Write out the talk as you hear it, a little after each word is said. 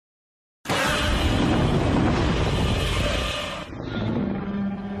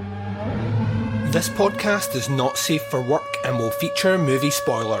This podcast is not safe for work and will feature movie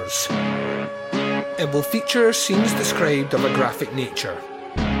spoilers. It will feature scenes described of a graphic nature.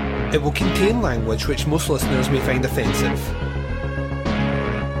 It will contain language which most listeners may find offensive.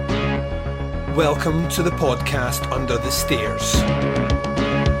 Welcome to the podcast Under the Stairs.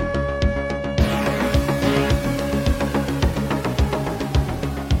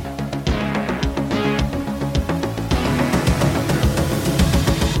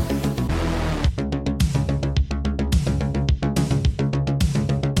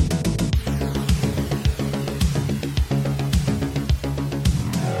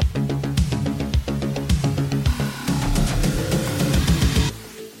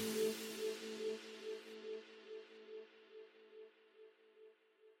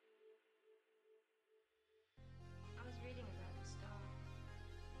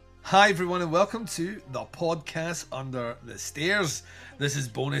 Hi everyone and welcome to the podcast Under the Stairs. This is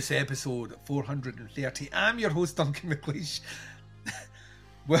bonus episode 430. I'm your host Duncan McLeish.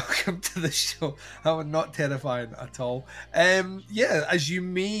 Welcome to the show. That was not terrifying at all. As you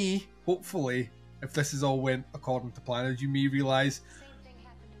may, hopefully, if this has all went according to plan, as you may realise,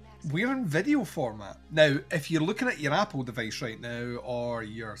 we're in video format. Now, if you're looking at your Apple device right now, or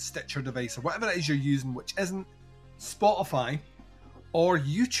your Stitcher device, or whatever it is you're using, which isn't Spotify or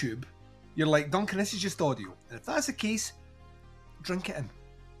YouTube, you're like, Duncan, this is just audio. And if that's the case, drink it in.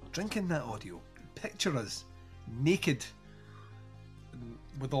 Drink in that audio. Picture us naked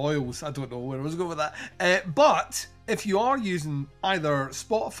with oils. I don't know where I was going with that. But if you are using either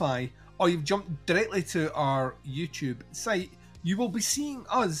Spotify or you've jumped directly to our YouTube site, you will be seeing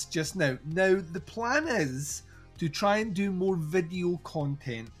us just now. Now, the plan is to try and do more video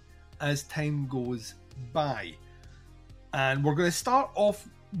content as time goes by. And we're going to start off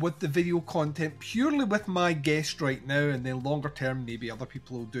with the video content purely with my guest right now, and then longer term, maybe other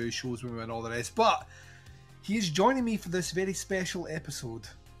people will do shows with me and all the rest. But he is joining me for this very special episode,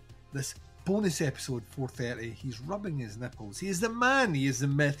 this bonus episode 430. He's rubbing his nipples. He is the man, he is the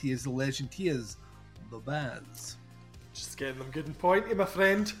myth, he is the legend, he is the Baz. Just getting them good and pointy, my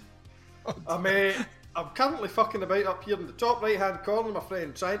friend. I'm currently fucking about up here in the top right hand corner, my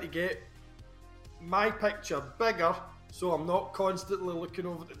friend, trying to get my picture bigger, so I'm not constantly looking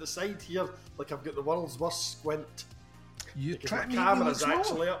over to the side here like I've got the world's worst squint. You because try my to make camera's me look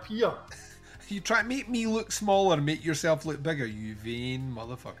actually up here. You try to make me look smaller and make yourself look bigger, you vain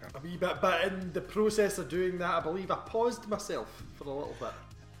motherfucker. A wee bit, but in the process of doing that, I believe I paused myself for a little bit.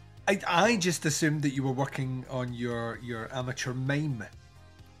 I just assumed that you were working on your amateur mime.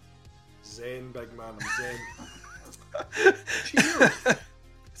 Zen, big man, I'm zen. Cheers.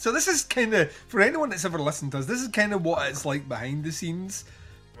 So this is kind of, for anyone that's ever listened to us, this is kind of what it's like behind the scenes.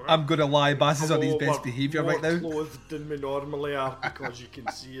 I'm going to lie, Bass is on his best behaviour right now. More clothed than we normally are because you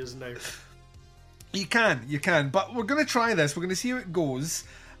can see us now. You can, but we're going to try this. We're going to see how it goes.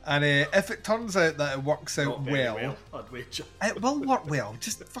 And if it turns out that it works out well, I'd wager. It will work well.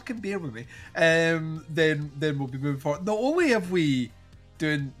 Just fucking bear with me. Then we'll be moving forward. Not only have we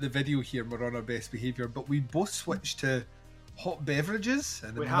doing the video here, we're on our best behaviour, but we both switched to hot beverages.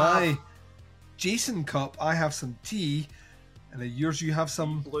 And in my Jason cup, I have some tea, and in yours you have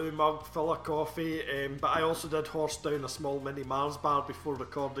some blue mug full of coffee. But I also did horse down a small mini Mars bar before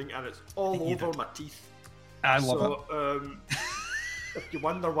recording, and it's all over my teeth. I love it. If you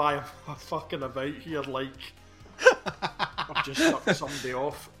wonder why I'm fucking about here, like I've just sucked somebody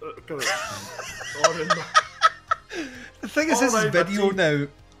off. The thing is, this is video now.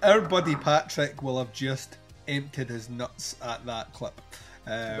 Our buddy Patrick will have just emptied his nuts at that clip.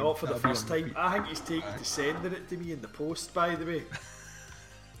 Not for the first time. I think he's taken to sending it to me in the post, by the way.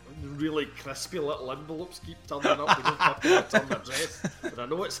 Really crispy little envelopes keep turning up. They don't fucking return their address, but I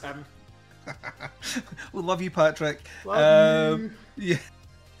know it's him. We love you, Patrick. Love you.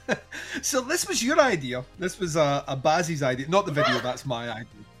 Yeah. So this was your idea. This was a Bazzy's idea, not the video. That's my idea.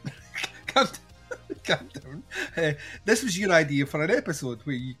 Calm down. This was your idea for an episode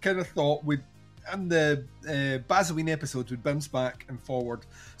where you kind of thought in the Bazoween episodes, we'd bounce back and forward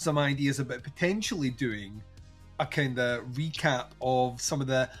some ideas about potentially doing a kind of recap of some of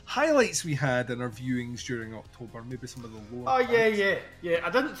the highlights we had in our viewings during October, maybe some of the lower points. Yeah.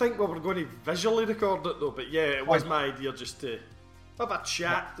 I didn't think we were going to visually record it though, but yeah, it was my idea just to have a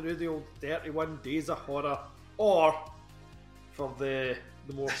chat through the old 31 Days of Horror, or for the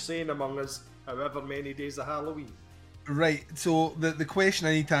more sane among us, however many days of Halloween. Right, so the question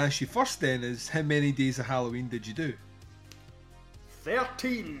I need to ask you first then is, how many days of Halloween did you do?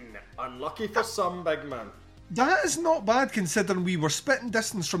 13. Unlucky for some, big man. That is not bad considering we were spitting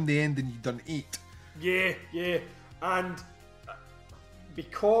distance from the end and you'd done 8. Yeah. And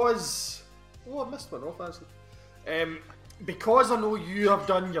because Oh, I missed one off actually. Because I know you have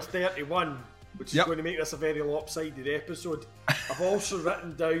done your 31, which is going to make this a very lopsided episode, I've also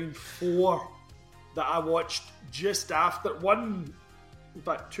written down 4 that I watched just after. One, in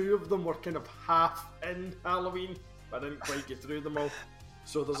fact, 2 of them were kind of half in Halloween, but I didn't quite get through them all.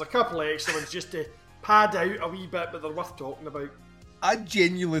 So there's a couple of extra ones just to pad out a wee bit, but they're worth talking about. I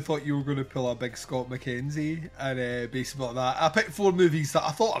genuinely thought you were going to pull a big Scott McKenzie and basically like that. I picked 4 movies that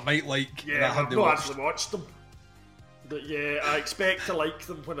I thought I might like. Yeah, I've not actually watched them. But yeah, I expect to like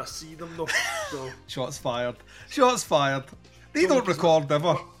them when I see them though. So. Shots fired. Shots fired. They don't record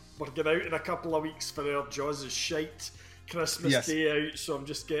ever. We're going out in a couple of weeks for our Jaws' shite Christmas Day out, so I'm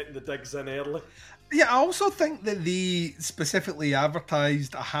just getting the digs in early. Yeah, I also think that they specifically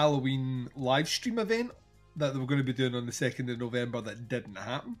advertised a Halloween live stream event that they were going to be doing on the 2nd of November that didn't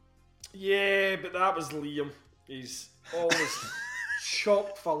happen. Yeah, but that was Liam. He's always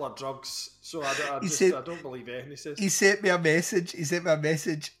chock full of drugs, so I don't believe anything he says. He sent me a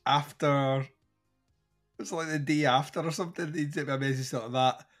message. After, it was like the day after or something. He sent me a message like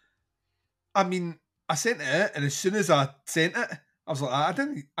that. I mean, I sent it, and as soon as I sent it, I was like, I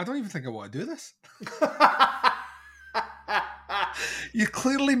don't even think I want to do this. You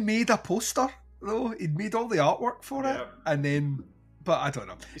clearly made a poster, though. He'd made all the artwork for it, and then, but I don't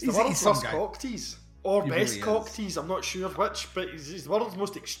know. He's the world's worst cock tease. Or he best really cock tease, I'm not sure which, but he's the world's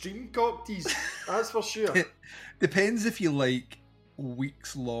most extreme cock tease, that's for sure. It depends if you like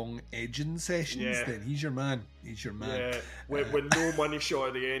weeks-long edging sessions, then he's your man. He's your man. Yeah, with no money shot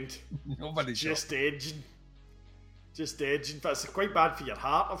at the end. Nobody just shot. edging. Just edging. But it's quite bad for your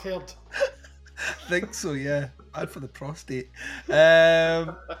heart, I've heard. I think so, yeah. Bad for the prostate.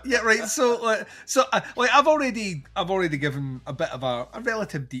 Yeah, right. So I've already given a bit of a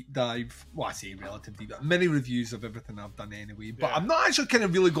relative deep dive. Well, I say relative deep dive. Many reviews of everything I've done anyway. But I'm not actually kind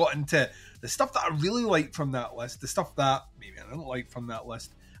of really got into the stuff that I really like from that list, the stuff that maybe I don't like from that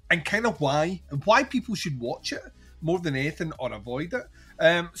list, and kind of why people should watch it more than anything or avoid it.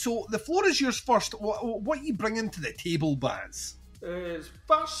 So the floor is yours first. What you bring into the table, Baz?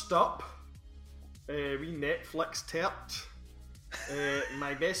 First up, we Netflix terped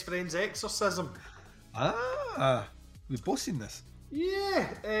My Best Friend's Exorcism. We've both seen this. Yeah,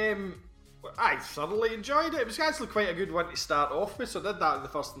 I thoroughly enjoyed it. It was actually quite a good one to start off with, so I did that on the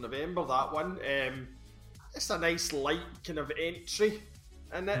 1st of November, that one. It's a nice light kind of entry,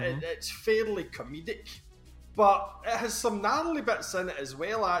 and it's fairly comedic, but it has some gnarly bits in it as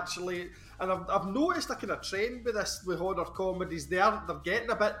well, actually. And I've noticed a kind of trend with horror comedies. They're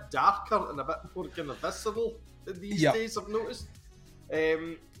getting a bit darker and a bit more kind of visceral these days, I've noticed.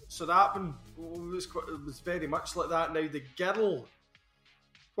 So that one was very much like that. Now the girl,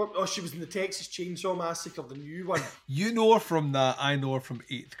 she was in the Texas Chainsaw Massacre, the new one. You know her from that, I know her from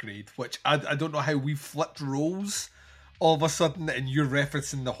 8th grade, which I don't know how we flipped roles all of a sudden, and you're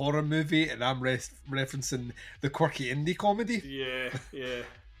referencing the horror movie and I'm referencing the quirky indie comedy. Yeah.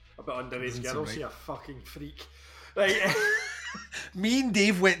 A bit underage girls, you fucking freak. Right. Me and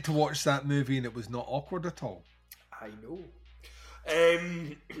Dave went to watch that movie and it was not awkward at all. I know.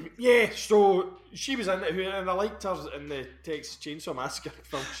 So she was in it, and I liked her in the Texas Chainsaw Massacre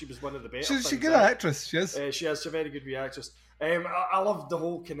film. She was one of the better. She's a good actress. She is. She is a very good actress. I loved the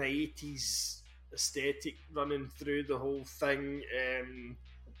whole kind of 80s aesthetic running through the whole thing.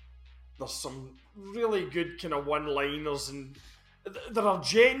 There's some really good kind of one-liners, and there are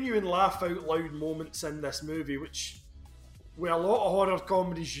genuine laugh out loud moments in this movie, which with a lot of horror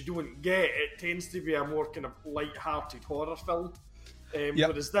comedies you don't get. It tends to be a more kind of light-hearted horror film.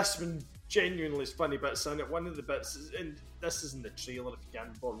 Whereas this one genuinely is funny bits in it. One of the bits is, and this is in the trailer if you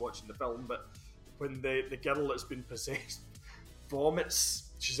can't bother watching the film, but when the girl that's been possessed vomits,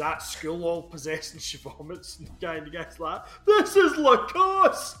 she's at school all possessed and she vomits, and the guy's like, "This is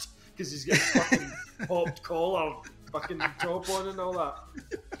Lacoste!" because he's got a fucking popped collar, fucking top on and all that.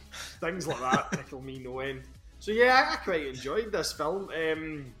 Things like that tickle me no end. So yeah, I quite enjoyed this film.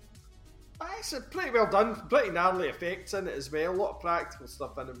 It's pretty well done, pretty gnarly effects in it as well. A lot of practical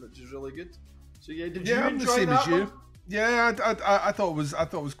stuff in it, which is really good. So yeah, did you enjoy that one? Yeah, I thought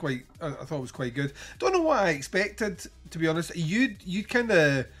it was quite good. Don't know what I expected, to be honest. You kind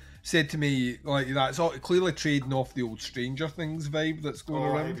of said to me like that's all clearly trading off the old Stranger Things vibe that's going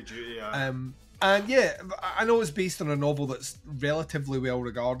around. Heavy duty, yeah. And yeah, I know it's based on a novel that's relatively well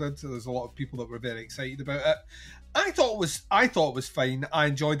regarded. So there's a lot of people that were very excited about it. I thought it was fine. I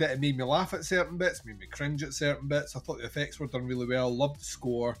enjoyed it. It made me laugh at certain bits, made me cringe at certain bits. I thought the effects were done really well. Loved the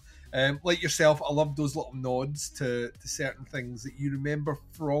score. Like yourself, I loved those little nods to certain things that you remember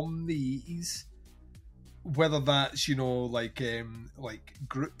from the 80s. whether that's, like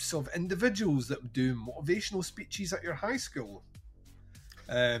groups of individuals that do motivational speeches at your high school.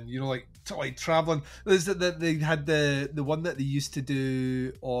 Like traveling. They had the one that they used to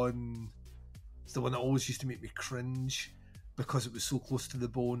do on. It's the one that always used to make me cringe because it was so close to the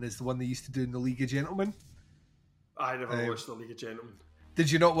bone. Is the one they used to do in the League of Gentlemen. I never watched the League of Gentlemen.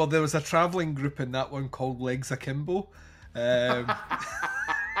 Did you not? Well, there was a travelling group in that one called Legs Akimbo.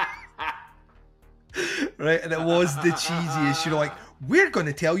 Right, and it was the cheesiest. Like, we're going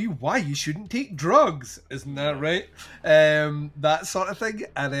to tell you why you shouldn't take drugs. Isn't that right? That sort of thing.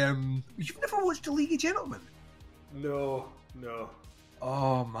 And you've never watched the League of Gentlemen? No.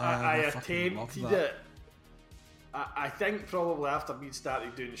 Oh, man. I attempted it. I think probably after me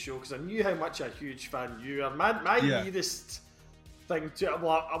started doing the show, because I knew how much a huge fan you are. My weirdest thing too.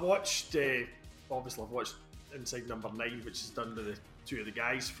 Well, I watched. Obviously, I've watched Inside Number 9, which is done by the two of the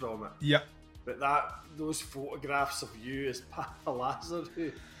guys from it. Yep. But those photographs of you as Pat Lazar,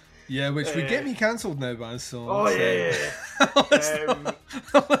 which would get me cancelled now, Baz. So let's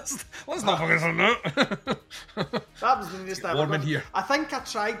not focus on that. That was the just warm in here. I think I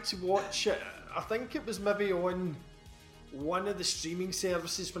tried to watch it. I think it was maybe on one of the streaming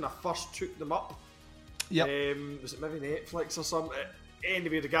services when I first took them up. Yeah. Was it maybe Netflix or something?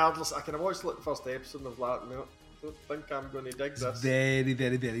 Anyway, regardless, I kind of watched the first episode and I was like, no, I don't think I'm going to dig this. Very,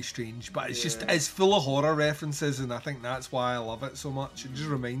 very, very strange, but it's full of horror references, and I think that's why I love it so much. It just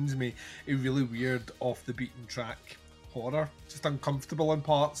reminds me of really weird, off the beaten track horror, just uncomfortable in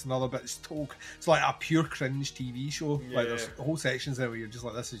parts, and other bits it's like a pure cringe TV show. Like there's whole sections there where you're just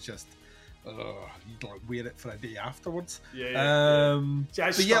like, this is just. You'd like wear it for a day afterwards. See, I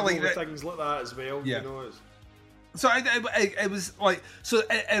struggle with things like that as well. Yeah. You know, so it was like, so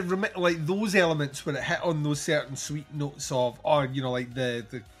it like those elements when it hit on those certain sweet notes of, like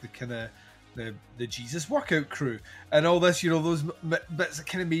the kind of the Jesus workout crew and all this, those bits that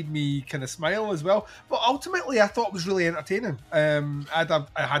kind of made me kind of smile as well. But ultimately, I thought it was really entertaining. I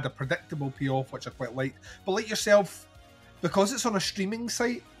had a predictable payoff, which I quite liked. But like yourself, because it's on a streaming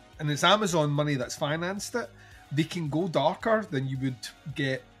site and it's Amazon money that's financed it, they can go darker than you would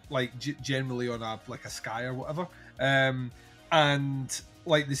get like generally on a Sky or whatever. And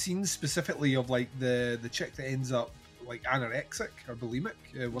like the scenes specifically of like the chick that ends up like anorexic or bulimic,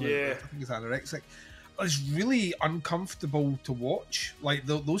 I think it's anorexic. It's really uncomfortable to watch. Like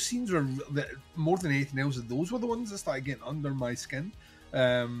those scenes were more than anything else. Those were the ones that started getting under my skin.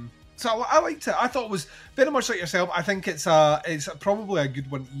 So I liked it. I thought it was very much like yourself. I think it's probably a good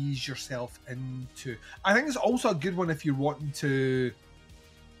one to ease yourself into. I think it's also a good one if you're wanting to,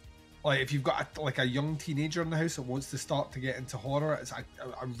 like, if you've got a young teenager in the house that wants to start to get into horror. It's a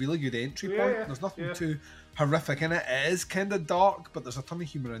really good entry point. There's nothing too horrific in it. It is kind of dark, but there's a ton of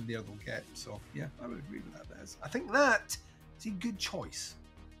humour in there they'll get. So yeah, I would agree with that. I think that is a good choice.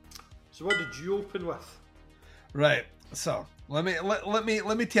 So what did you open with? Right. So let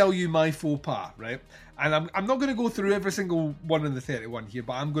me tell you my faux pas, right? And I'm not going to go through every single one of the 31 here,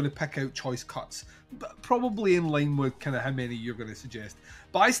 but I'm going to pick out choice cuts, but probably in line with kind of how many you're going to suggest.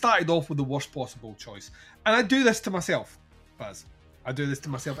 But I started off with the worst possible choice, and I do this to myself, Baz. I do this to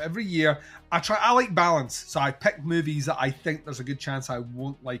myself every year. I like balance, so I pick movies that I think there's a good chance I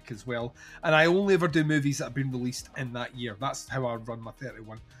won't like as well, and I only ever do movies that have been released in that year. That's how I run my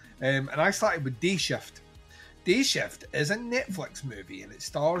 31. And I started with Day Shift. Day Shift is a Netflix movie and it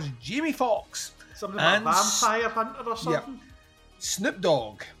stars Jamie Foxx. Something like Vampire Hunter or something? Yep. Snoop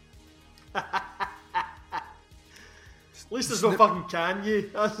Dogg. At least there's no fucking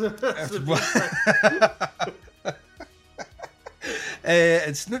Kanye.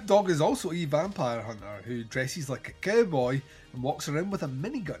 And Snoop Dogg is also a vampire hunter who dresses like a cowboy and walks around with a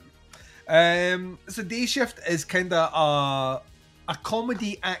minigun. So Day Shift is kind of a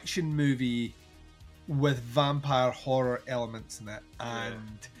comedy action movie with vampire horror elements in it,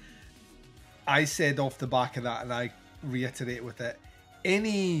 and I said off the back of that, and I reiterate with it,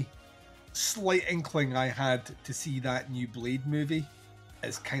 any slight inkling I had to see that new Blade movie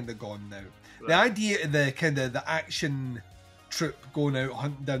is kind of gone now. Right. The idea of the action troupe going out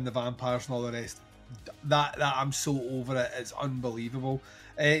hunting down the vampires and all the rest, that I'm so over it. It's unbelievable.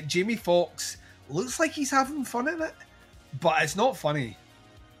 Jamie Foxx looks like he's having fun in it, but it's not funny.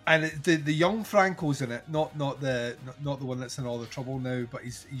 And the young Franco's in it, not the one that's in all the trouble now, but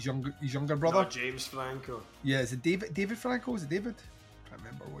his younger brother. Not James Franco. Yeah, is it David Franco? Is it David? I can't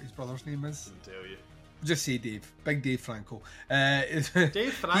remember what his brother's name is. I can tell you. Just say Dave. Big Dave Franco.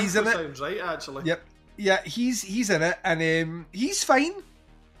 Dave Franco he's in sounds right, actually. Yep. Yeah, he's in it, and he's fine,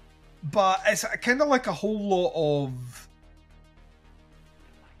 but it's kind of like a whole lot of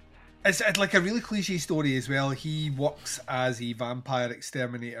It's like a really cliche story as well. He works as a vampire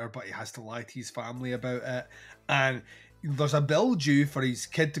exterminator, but he has to lie to his family about it. And there's a bill due for his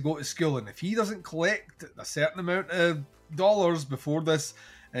kid to go to school, and if he doesn't collect a certain amount of dollars before this,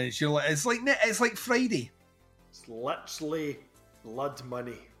 it's like Friday. It's literally blood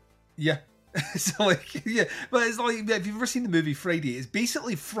money. Yeah. So yeah, but it's like, if you've ever seen the movie Friday, it's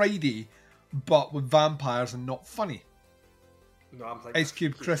basically Friday, but with vampires and not funny. No, I'm thinking Ice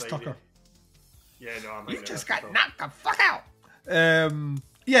Cube, Chris Friday. Tucker. Yeah, no, I'm You just got knocked the fuck out.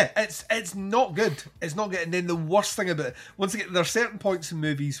 Yeah, it's not good. It's not good. And then the worst thing about it, once again, there are certain points in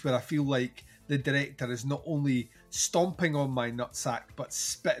movies where I feel like the director is not only stomping on my nutsack but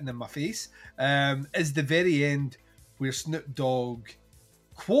spitting in my face. Is the very end where Snoop Dogg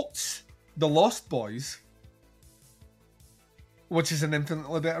quotes The Lost Boys, which is an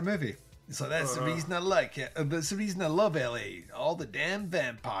infinitely better movie. So that's the reason I like it. That's the reason I love LA. All the damn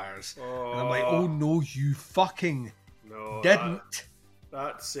vampires. And I'm like, oh no, you fucking didn't.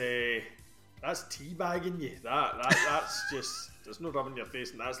 That's teabagging you. That's just, there's no rubbing your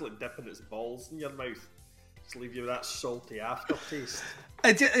face, and that's like dipping its balls in your mouth. Just leave you with that salty aftertaste.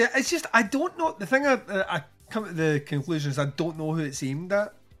 It's just, I don't know. The thing I come to the conclusion is I don't know who it's aimed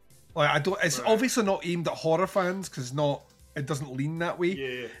at. Like, I don't. It's obviously not aimed at horror fans because it doesn't lean that way.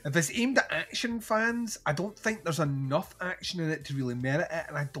 Yeah. If it's aimed at action fans, I don't think there's enough action in it to really merit it,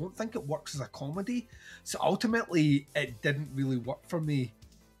 and I don't think it works as a comedy. So ultimately, it didn't really work for me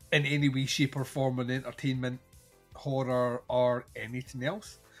in any way, shape, or form in entertainment, horror, or anything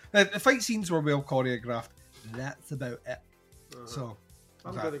else. The fight scenes were well choreographed. That's about it. So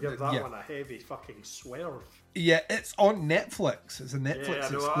I'm going to give that one a heavy fucking swerve. Yeah, it's on Netflix. It's a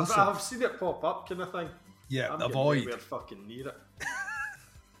Netflix exclusive. I've seen it pop up, kind of thing. Yeah, I'm avoid. We're fucking near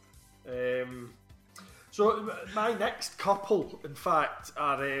it. So my next couple, in fact,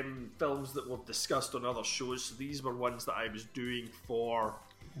 are films that we've discussed on other shows. So these were ones that I was doing for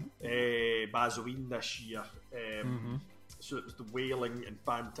Bazoween this year. So it was The Wailing and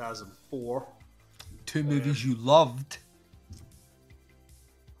Phantasm 4. Two movies you loved.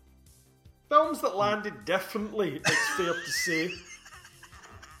 Films that landed differently, it's fair to say.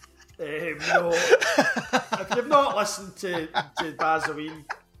 No, if you've not listened to Bazoween,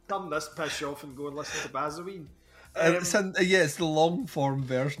 turn this piss off and go and listen to Bazoween. It's the long form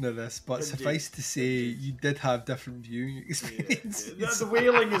version of this, but indeed, suffice to say, you did have different viewing experiences. Yeah. The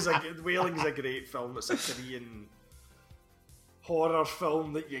Wailing is a great film. It's a Korean horror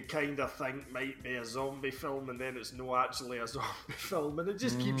film that you kind of think might be a zombie film, and then it's not actually a zombie film, and it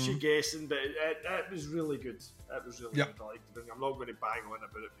just keeps you guessing. But it was really good. It was really good. I liked it. I'm not going to bang on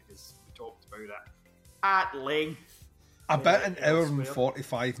about it because we talked about it at length. About an hour and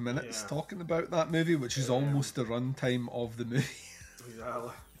 45 minutes talking about that movie, which is almost the runtime of the movie.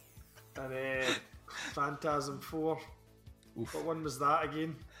 Exactly. And Phantasm 4. Oof. What one was that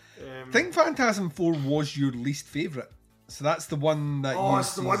again? I think Phantasm 4 was your least favourite. So that's the one that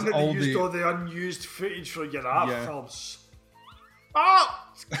it's the one that they used all the unused footage for your art films. Oh!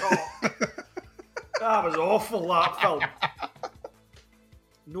 That was awful, that film.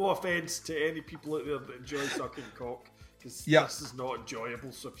 No offence to any people out there that enjoy sucking cock, because this is not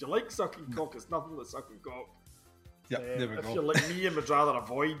enjoyable. So if you like sucking cock, it's nothing like sucking cock. There we go. If you're like me and would rather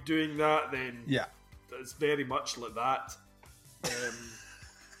avoid doing that, then it's very much like that.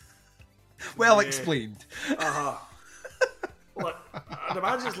 Well explained. Like, I'd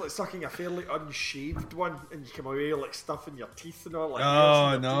imagine it's like sucking a fairly unshaved one, and you come away like stuff in your teeth and all. Like,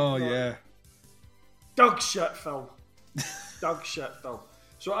 oh no, yeah. Dog shit film. So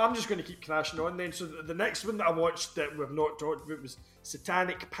I'm just going to keep crashing on then. So the next one that I watched that we've not talked about was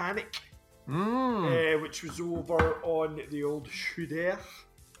Satanic Panic, which was over on the old Shudder,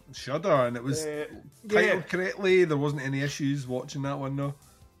 and it was titled correctly. There wasn't any issues watching that one, though.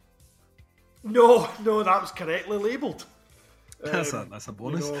 No, that was correctly labelled. That's a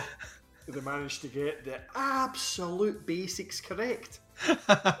bonus. You know, they managed to get the absolute basics correct. And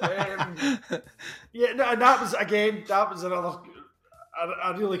that was another.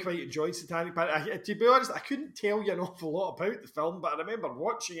 I really quite enjoyed Satanic Panic. To be honest, I couldn't tell you an awful lot about the film, but I remember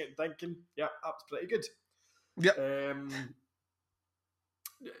watching it and thinking, yeah, that was pretty good. Yep.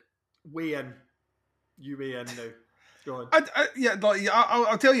 Weigh in. You weigh in now. Go on.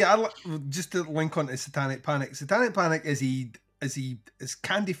 I'll tell you. Just to link on to Satanic Panic. Satanic Panic is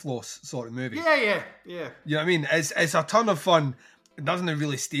candy floss sort of movie. Yeah. You know what I mean? It's a ton of fun. It doesn't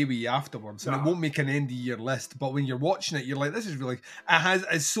really stay with you afterwards, and it won't make an end of year list. But when you're watching it, you're like, "This is really."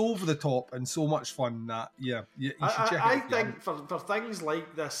 It's so over the top and so much fun that you should check it out. I think for things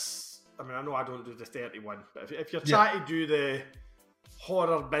like this, I mean, I know I don't do the 31, but if you're trying to do the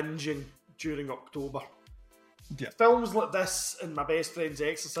horror binging during October. Yeah. Films like this and My Best Friend's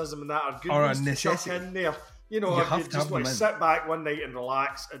Exorcism and that are good ones to chuck in there. You know, You if have you to just have want them to in. sit back one night and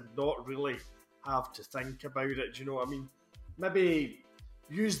relax and not really have to think about it. Do you know what I mean? Maybe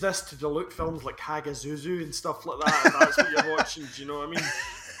use this to dilute films like Hagazuzu and stuff like that. If that's what you're watching. Do you know what I mean?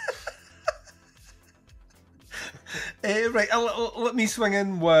 Right, let me swing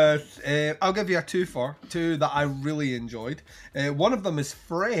in with. I'll give you a two that I really enjoyed. One of them is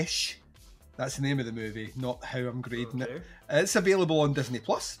Fresh. That's the name of the movie, not how I'm grading it. It's available on Disney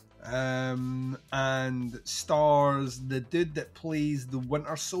Plus, and stars the dude that plays the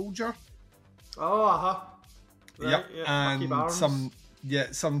Winter Soldier. Oh, Right, yeah, and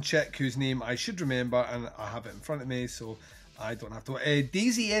some chick whose name I should remember, and I have it in front of me, so I don't have to.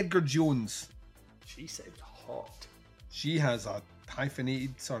 Daisy Edgar Jones. She sounds hot. She has a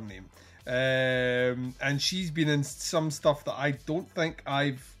hyphenated surname, and she's been in some stuff that I don't think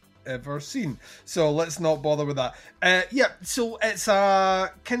I've ever seen. So let's not bother with that. So it's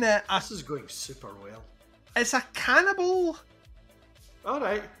a kind of. This is going super well. It's a cannibal. All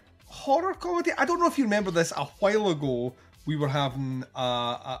right. Horror comedy. I don't know if you remember this. A while ago, we were having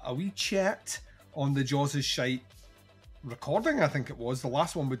a wee chat on the Jaws is Shite recording. I think it was the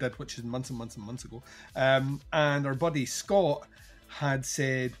last one we did, which is months and months and months ago. And our buddy Scott had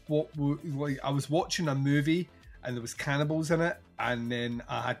said, I was watching a movie and there was cannibals in it, and then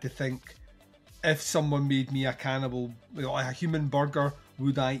I had to think, if someone made me a cannibal, a human burger,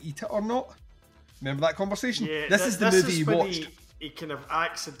 would I eat it or not? Remember that conversation? Yeah, this is the movie you watched. He kind of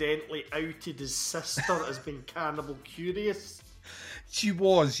accidentally outed his sister as being cannibal curious. She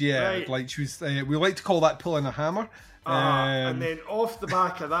was, yeah. Right. Like she was. We like to call that pulling a hammer. And then off the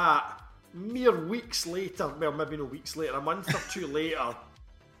back of that, mere weeks later, well, maybe no weeks later, a month or two later,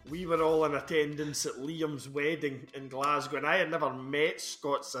 we were all in attendance at Liam's wedding in Glasgow, and I had never met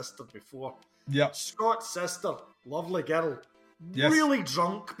Scott's sister before. Yep. Scott's sister, lovely girl, Yes. really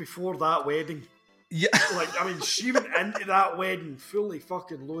drunk before that wedding. Yeah. She went into that wedding fully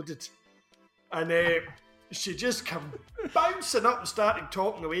fucking loaded. And she just come bouncing up and started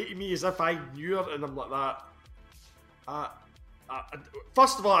talking away to me as if I knew her, and I'm like that.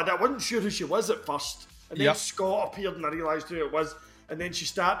 First of all, I wasn't sure who she was at first. And then Scott appeared and I realised who it was. And then she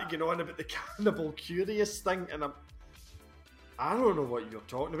started getting on about the cannibal curious thing, and I don't know what you're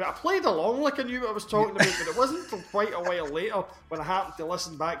talking about. I played along like I knew what I was talking about, but it wasn't until quite a while later when I happened to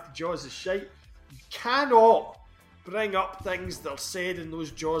listen back to Jaws is Shite. You cannot bring up things that are said in those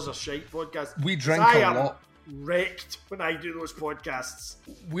Jaws are Shite podcasts. We drink a lot. Wrecked when I do those podcasts.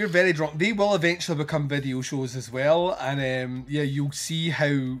 We're very drunk. They will eventually become video shows as well, and you'll see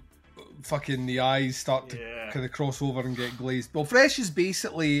how fucking the eyes start to kind of cross over and get glazed. Well, Fresh is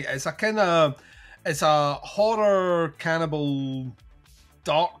basically it's a horror cannibal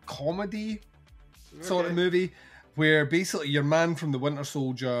dark comedy sort of movie where basically your man from the Winter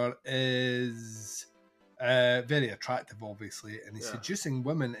Soldier is very attractive, obviously, and he's seducing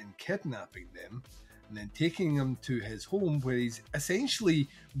women and kidnapping them and then taking them to his home where he's essentially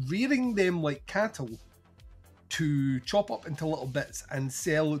rearing them like cattle to chop up into little bits and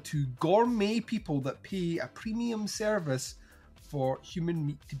sell to gourmet people that pay a premium service for human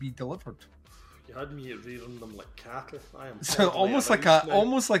meat to be delivered. You had me rearing them like cattle. I am so almost like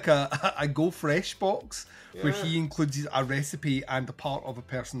a Go Fresh box where he includes a recipe and a part of a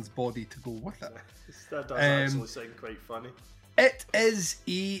person's body to go with it. That does actually sound quite funny. It is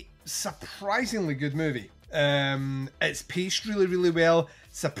a surprisingly good movie. It's paced really, really well.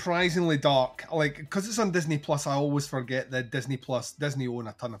 Surprisingly dark. Like, because it's on Disney Plus, I always forget that Disney own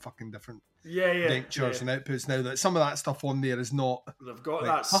a ton of fucking different ventures and outputs now. That some of that stuff on there is not. They've got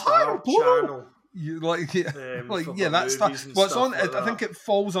that Star Channel. That's stuff. Well, it's on. I think it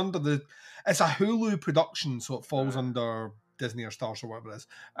falls under the. It's a Hulu production, so it falls under Disney or Stars or whatever it is.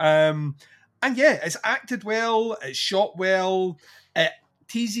 And it's acted well. It's shot well. It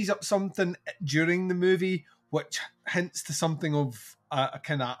teases up something during the movie, which hints to something of a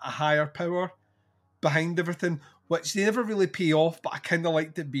kind of a higher power behind everything, which they never really pay off, but I kind of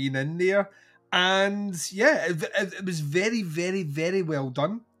liked it being in there. And it was very, very, very well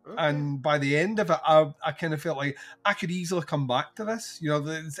done. Okay. And by the end of it, I kind of felt like I could easily come back to this. You know,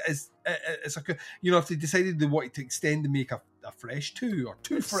 it's like, if they decided they wanted to extend and make a Fresh 2 or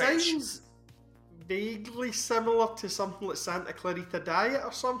two Fresh. Sounds vaguely similar to something like Santa Clarita Diet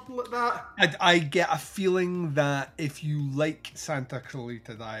or something like that. I get a feeling that if you like Santa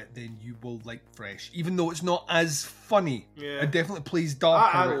Clarita Diet, then you will like Fresh, even though it's not as funny. Yeah. It definitely plays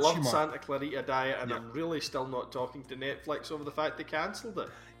dark. I love Santa Clarita Diet, and I'm really still not talking to Netflix over the fact they cancelled it.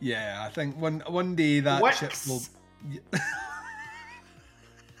 Yeah, I think one day that Wix. ship will.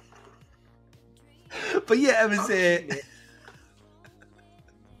 But yeah, it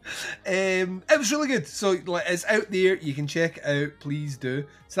was really good. So like, it's out there. You can check it out. Please do.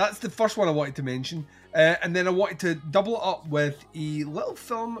 So that's the first one I wanted to mention. And then I wanted to double it up with a little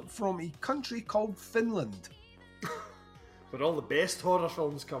film from a country called Finland. Where all the best horror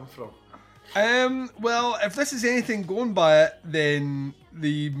films come from. Well, if this is anything going by it, then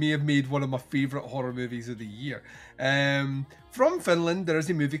they may have made one of my favourite horror movies of the year. From Finland, there is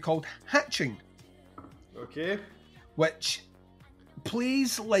a movie called Hatching. Okay. Which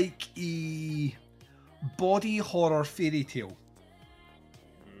plays like a body horror fairy tale.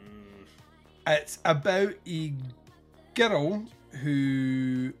 It's about a girl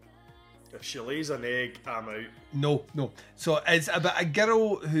who... If she lays an egg, I'm out. No. So it's about a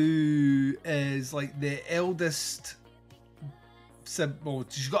girl who is like the eldest well,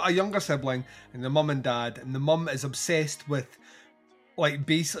 she's got a younger sibling and the mum and dad, and the mum is obsessed with like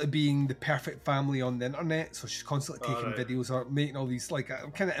basically being the perfect family on the internet. So she's constantly taking videos or making all these like a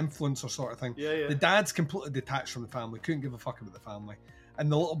kind of influencer sort of thing. Yeah. The dad's completely detached from the family, couldn't give a fuck about the family.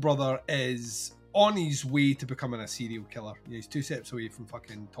 And the little brother is on his way to becoming a serial killer. You know, he's 2 steps away from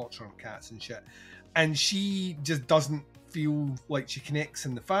fucking torturing cats and shit. And she just doesn't feel like she connects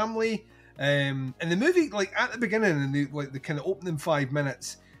in the family. And the movie, like at the beginning, in the kind of opening 5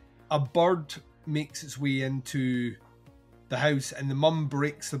 minutes, a bird makes its way into the house, and the mum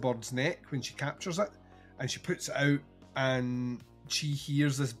breaks the bird's neck when she captures it, and she puts it out, and she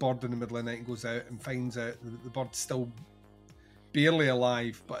hears this bird in the middle of the night and goes out and finds out that the bird's still barely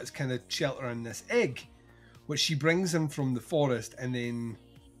alive, but it's kind of sheltering this egg, which she brings in from the forest, and then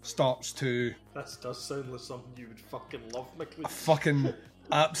starts to... That does sound like something you would fucking love, McLean. I fucking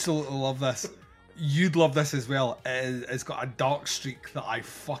absolutely love this. You'd love this as well. It's got a dark streak that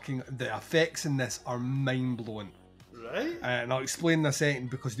the effects in this are mind-blowing. Right. And I'll explain in a second,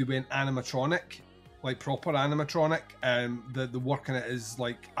 because they went animatronic, like proper animatronic. The work in it is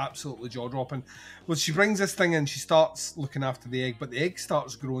like absolutely jaw-dropping. Well, she brings this thing in, she starts looking after the egg, but the egg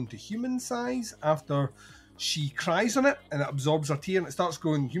starts growing to human size after she cries on it, and it absorbs her tear, and it starts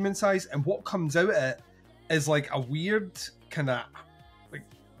growing human size. And what comes out of it is like a weird kind of like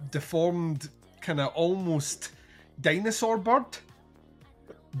deformed kind of almost dinosaur bird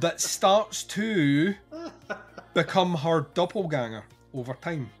that starts to become her doppelganger over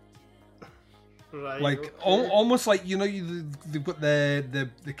time. Right, like okay. Almost like, you know, they've got the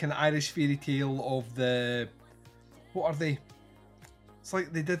kind of Irish fairy tale of the... What are they? It's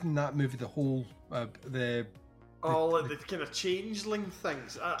like they did in that movie, the whole... the kind of changeling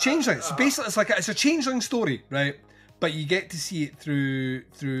things. Changeling. So basically, it's a changeling story, right? But you get to see it through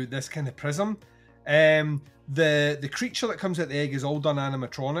this kind of prism. The creature that comes out the egg is all done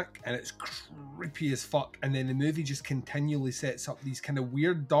animatronic, and it's creepy as fuck. And then the movie just continually sets up these kind of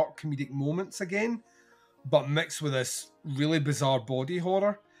weird, dark comedic moments again, but mixed with this really bizarre body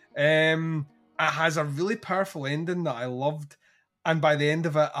horror. It has a really powerful ending that I loved, and by the end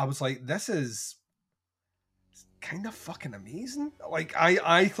of it, I was like, this is kind of fucking amazing. Like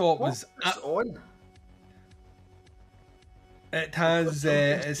I thought What's on? It has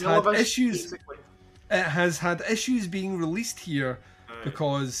it's had issues. Basically. It has had issues being released here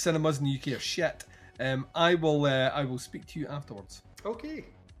because cinemas in the UK are shit. I will speak to you afterwards. Okay.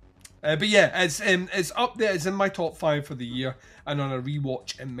 But yeah, it's up there. It's in my top 5 for the year, and on a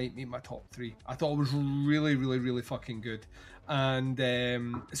rewatch, it might make my top 3. I thought it was really, really, really fucking good, and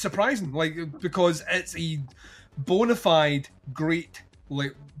surprising, like, because it's a bona fide, great,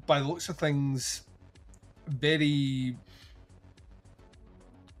 like, by the looks of things, very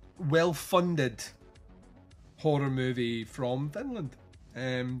well-funded horror movie from Finland.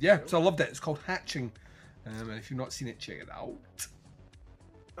 So I loved it. It's called Hatching, and if you've not seen it, check it out.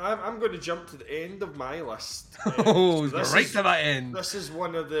 I'm going to jump to the end of my list. To that end. This is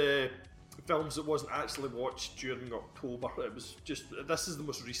one of the films that wasn't actually watched during October. It was just, this is the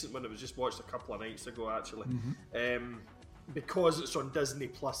most recent one. It was just watched a couple of nights ago, actually. Mm-hmm. Because it's on Disney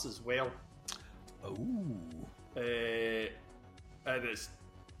Plus as well. Oh. And it's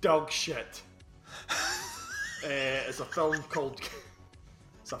dog shit. It's a film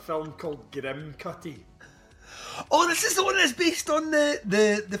called Grim Cutty. Oh, this is the one that's based on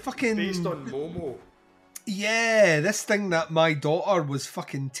the fucking... Based on Momo. Yeah, this thing that my daughter was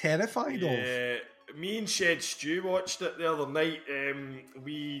fucking terrified of. Me and Shed Stew watched it the other night. Our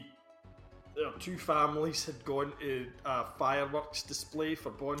 2 families had gone to a fireworks display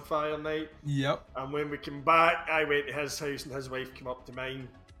for bonfire night. Yep. And when we came back, I went to his house and his wife came up to mine.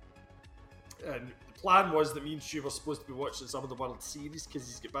 And the plan was that me and Stu were supposed to be watching some of the World Series because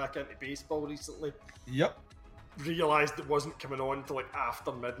he's got back into baseball recently. Yep. Realised it wasn't coming on till like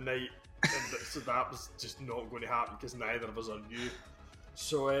after midnight, And so that was just not going to happen because neither of us are new.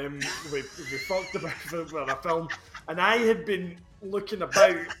 So we fucked about with a film, and I had been looking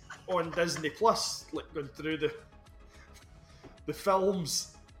about on Disney Plus, like going through the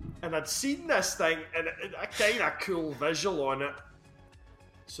films, and I'd seen this thing and a kind of cool visual on it.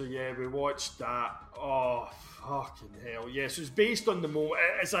 So yeah, we watched that. Oh fucking hell! Yes, yeah, so it's based on the Momo.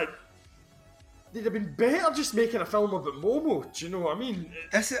 It's like they'd have been better just making a film about Momo. Do you know what I mean?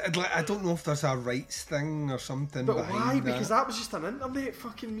 Is it like, I don't know if there's a rights thing or something. But why? That. Because that was just an internet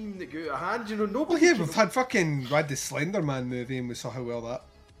fucking meme that got out of hand. You know, nobody. Well, yeah, we've had the Slender Man movie, and we saw how well that.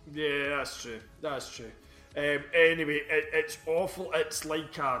 Yeah, that's true. That's true. Anyway, it's awful. It's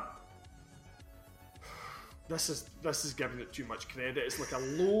like a. This is giving it too much credit. It's like a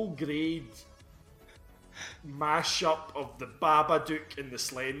low grade mashup of the Babadook and the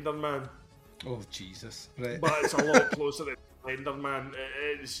Slender Man. Oh Jesus! Right. But it's a lot closer to Slender Man.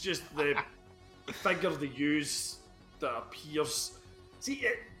 It's just the figure they use that appears. See,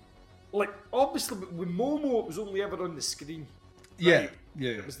 like obviously with Momo, it was only ever on the screen. Right? Yeah.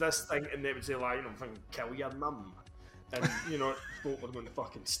 It was this thing, and they would say like, kill your mum, and folk were going to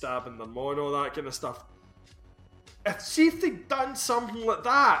fucking stabbing their mom and all that kind of stuff. If they'd done something like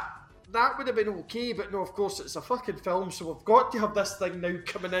that, that would have been okay. But no, of course, it's a fucking film, so we've got to have this thing now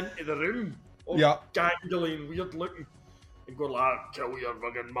coming into the room, all gangly and weird looking, and go like, kill your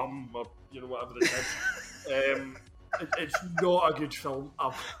fucking mum, or whatever it is. It's not a good film.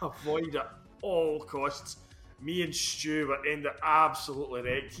 Avoid it at all costs. Me and Stu were ended absolutely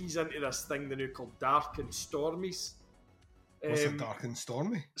wrecked. He's into this thing they now called Dark and Stormies. What's a Dark and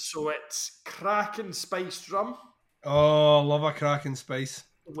Stormy? So it's Kraken spiced rum. Oh, love a Kraken spice.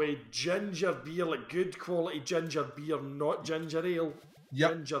 With ginger beer, like good quality ginger beer, not ginger ale.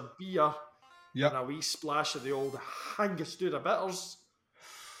 Yep. Ginger beer. Yep. And a wee splash of the old Angostura bitters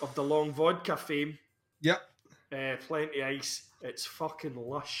of the long vodka fame. Yep. Plenty ice. It's fucking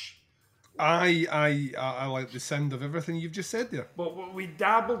lush. I like the sound of everything you've just said there. But we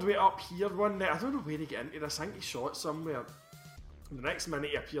dabbled with it up here one night. I don't know where to get into this. I think he saw it somewhere. The next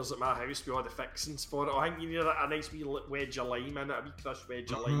minute he appears at my house with all the fixings for it. I think you need a nice wee wedge of lime in it, a wee crushed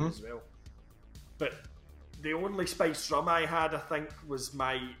wedge of lime as well. But the only spiced rum I had, I think, was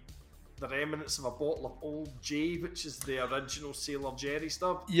the remnants of a bottle of Old J, which is the original Sailor Jerry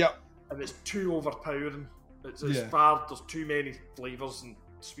stuff. Yep. And it's too overpowering. It's far, there's too many flavours and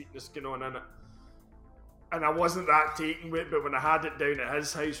sweetness going on in it. And I wasn't that taken with it, but when I had it down at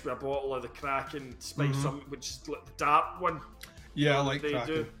his house with a bottle of the Kraken spiced rum, which is like the dark one. Yeah, I like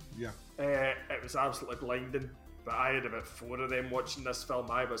Kraken. Yeah. It was absolutely blinding. But I had about 4 of them watching this film.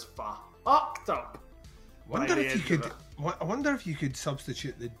 I was fucked up. I wonder if you could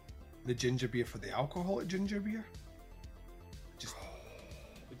substitute the ginger beer for the alcoholic ginger beer. Just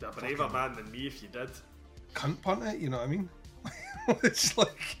you'd be a braver man than me if you did. Cunt punt it, you know what I mean? It's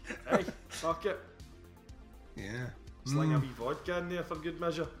like, hey, fuck it. Yeah. Sling a wee vodka in there for good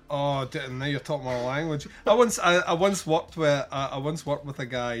measure. Oh, now you're talking my language. I once worked with a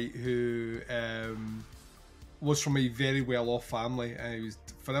guy who was from a very well-off family, and he was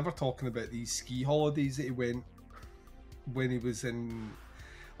forever talking about these ski holidays that he went when he was in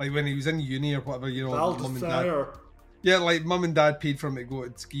uni or whatever. Mum and dad. Yeah, like mum and dad paid for him to go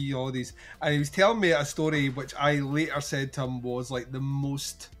to ski holidays, and he was telling me a story which I later said to him was like the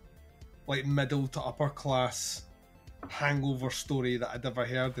most like middle to upper class hangover story that I'd ever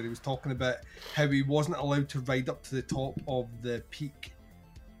heard. And he was talking about how he wasn't allowed to ride up to the top of the peak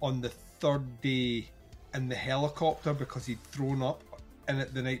on the 3rd day in the helicopter because he'd thrown up in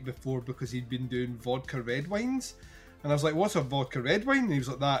it the night before because he'd been doing vodka red wines. And I was like, what's a vodka red wine? And he was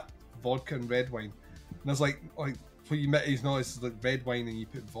like, that, vodka and red wine. And I was like what you meant is no, it's like red wine and you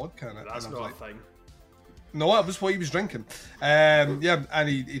put vodka in it. That's and I not was a thing. No, that was what he was drinking. And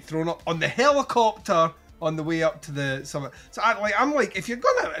he'd thrown up on the helicopter on the way up to the summit. So I'm like, if you're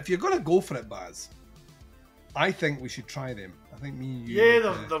gonna go for it, Baz, I think we should try them. I think me and you.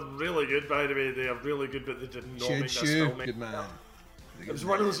 Yeah, they're really good, by the way. They are really good, but they did not make this film. Good man. It was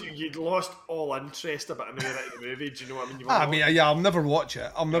one of those you'd lost all interest about an hour into the movie. Do you know what I mean? I'll never watch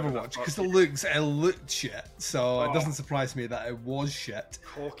it. I'll never watch it because it looked shit. So it doesn't surprise me that it was shit.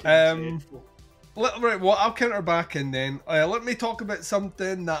 Right, well, I'll counter back and then let me talk about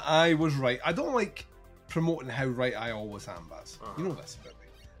something that I was right. I don't like promoting how right I always am, Baz. You know this about me.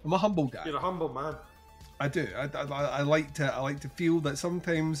 I'm a humble guy. You're a humble man. I do. I like to feel that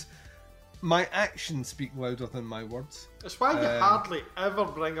sometimes my actions speak louder than my words. That's why you hardly ever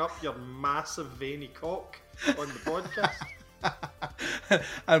bring up your massive veiny cock on the podcast.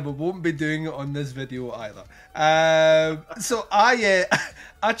 And we won't be doing it on this video either. So I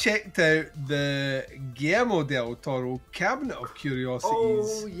checked out the Guillermo del Toro Cabinet of Curiosities.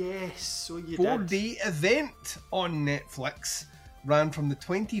 Oh yes, so you 4-day event on Netflix. Ran from the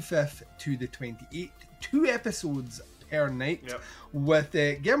 25th to the 28th. 2 episodes per night. Yep. With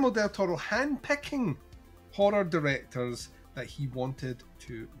Guillermo del Toro handpicking horror directors that he wanted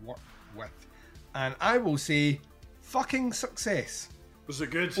to work with. And I will say, fucking success. Was it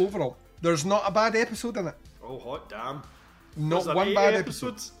good? Overall. There's not a bad episode in it. Oh, hot damn. Not Was one there bad 8 episode.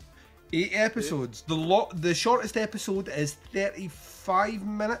 episodes? 8 episodes. The shortest episode is 35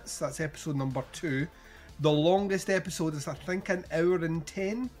 minutes. That's episode number 2. The longest episode is, I think, an hour and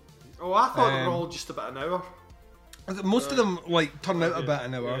 10. Oh, I thought they were all just about an hour. Most of them turn out yeah, about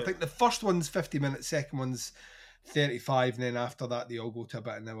an hour. yeah. I think the first one's 50 minutes, second one's 35, and then after that they all go to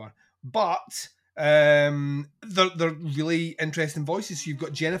about an hour. But they're really interesting voices. So you've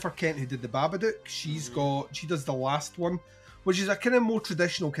got Jennifer Kent, who did the Babadook. She does the last one, which is a kind of more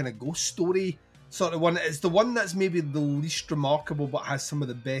traditional kind of ghost story sort of one. It's the one that's maybe the least remarkable, but has some of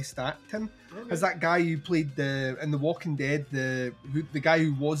the best acting. Okay. Has that guy who played in The Walking Dead, the guy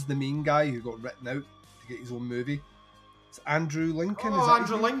who was the main guy who got written out to get his own movie. It's Andrew Lincoln. Oh, is that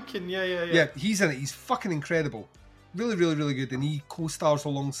his Andrew name? Lincoln, yeah. Yeah, he's in it. He's fucking incredible. Really, really, really good. And he co-stars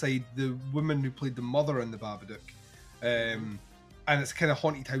alongside the woman who played the mother in the Babadook. And it's a kind of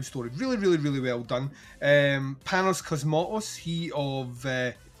haunted house story. Really, really, really well done. Panos Cosmatos, he of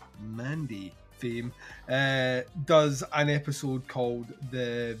Mandy fame, does an episode called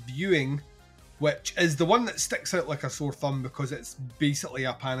The Viewing, which is the one that sticks out like a sore thumb because it's basically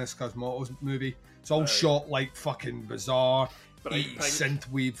a Panos Cosmatos movie. It's all shot like fucking bizarre, Bright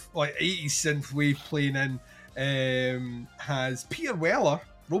 80s synthwave playing in. Has Peter Weller,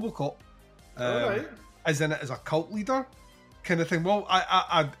 RoboCop, Alright. as in it as a cult leader kind of thing. Well,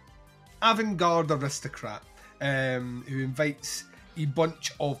 I avant-garde aristocrat who invites a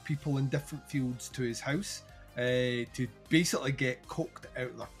bunch of people in different fields to his house to basically get coked out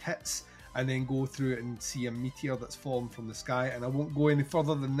of their tits and then go through it and see a meteor that's fallen from the sky. And I won't go any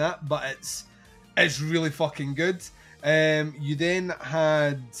further than that, but it's really fucking good. You then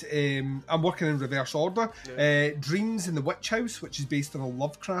had I'm working in reverse order. Dreams in the Witch House, which is based on a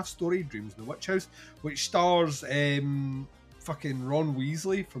Lovecraft story. Dreams in the Witch House, which stars fucking Ron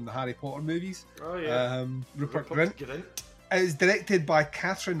Weasley from the Harry Potter movies. Oh yeah. Rupert Grint. Grint. It's directed by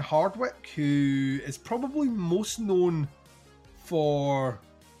Catherine Hardwicke, who is probably most known for,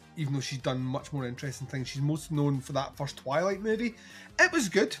 even though she's done much more interesting things, she's most known for that first Twilight movie. It was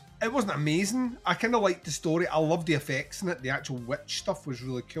good. It wasn't amazing. I kind of liked the story. I loved the effects in it. The actual witch stuff was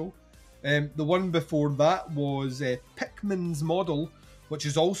really cool. The one before that was Pickman's Model, which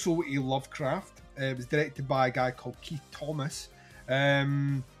is also a Lovecraft. It was directed by a guy called Keith Thomas.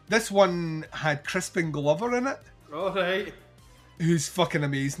 This one had Crispin Glover in it. Alright. Who's fucking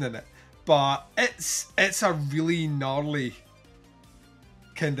amazing in it. But it's a really gnarly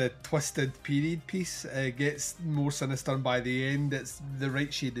kind of twisted period piece. It gets more sinister by the end. It's the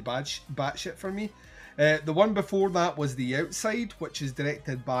right shade of batshit for me. The one before that was The Outside, which is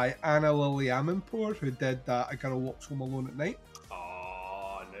directed by Anna Lily Amirpour, who did A Girl Walks Home Alone at Night.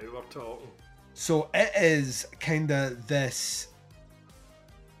 Oh, now we're talking. So it is kind of this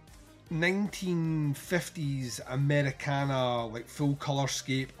 1950s Americana, like full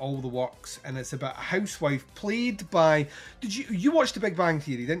colorscape, all the works, and it's about a housewife played by. Did you watched The Big Bang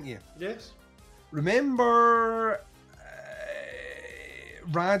Theory, didn't you? Yes. Remember,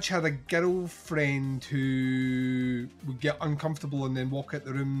 Raj had a girlfriend who would get uncomfortable and then walk out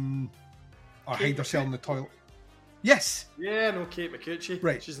the room or Kate hide herself in the toilet. Yes. Yeah, no, Kate McCutcheon.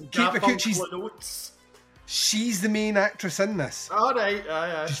 Right. She's in Kate Garfunkel McCutcheon's- Notes. She's the main actress in this. Alright,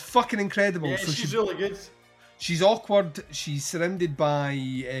 aye. She's fucking incredible. Yeah, So she's really good. She's awkward. She's surrounded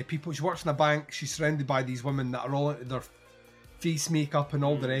by people. She works in a bank. She's surrounded by these women that are all into their face makeup and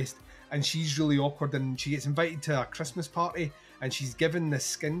all the rest. And she's really awkward. And she gets invited to a Christmas party, and she's given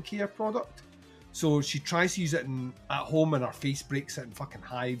this skincare product. So she tries to use it at home, and her face breaks it and fucking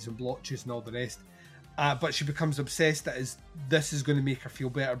hides and blotches and all the rest. But she becomes obsessed that this is going to make her feel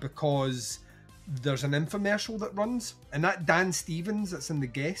better because there's an infomercial that runs, and that Dan Stevens that's in The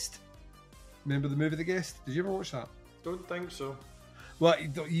Guest. Remember the movie The Guest? Did you ever watch that? Don't think so. Well,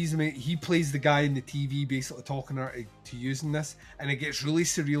 he plays the guy in the TV basically talking her to using this, and it gets really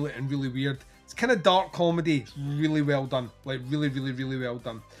surreal and really weird. It's kind of dark comedy. It's really well done. Like, really, really, really well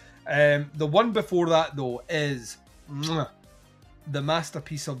done. The one before that, though, is the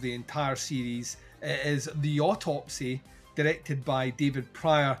masterpiece of the entire series. It is The Autopsy, directed by David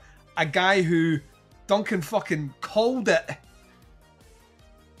Pryor, a guy who Duncan fucking called it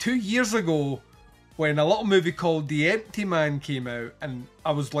 2 years ago, when a little movie called The Empty Man came out, and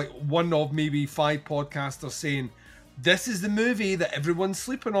I was like one of maybe 5 podcasters saying, this is the movie that everyone's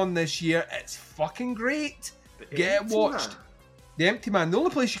sleeping on this year. It's fucking great. Get it watched. The Empty Man. The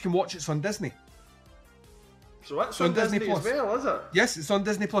only place you can watch it's on Disney. So it's on Disney Plus as well, is it? Yes, it's on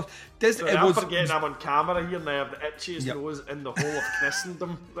Disney Plus. I'm forgetting I'm on camera here and I have the itchiest nose in the whole of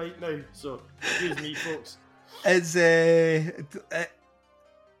Christendom right now. So, excuse me, folks.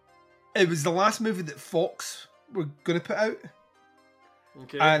 It was the last movie that Fox were going to put out.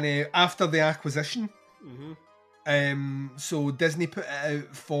 Okay. And after the acquisition, so Disney put it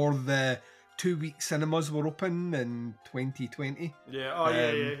out for the 2-week cinemas were open in 2020.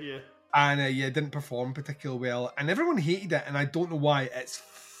 Yeah, yeah. And it didn't perform particularly well. And everyone hated it, and I don't know why. It's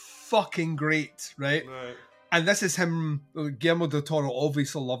fucking great, right? And this is him, Guillermo del Toro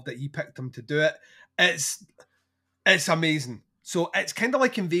obviously loved it. He picked him to do it. It's amazing. So it's kind of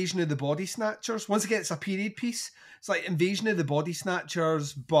like Invasion of the Body Snatchers. Once again, it's a period piece. It's like Invasion of the Body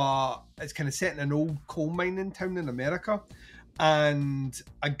Snatchers, but it's kind of set in an old coal mining town in America. And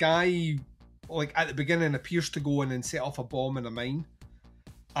a guy, like at the beginning, appears to go in and set off a bomb in a mine.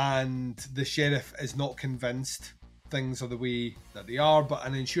 And the sheriff is not convinced things are the way that they are, but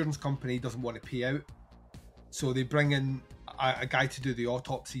an insurance company doesn't want to pay out. So they bring in a guy to do the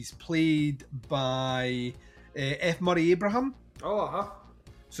autopsies, played by F. Murray Abraham.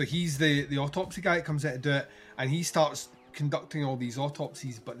 So he's the autopsy guy that comes out to do it, and he starts conducting all these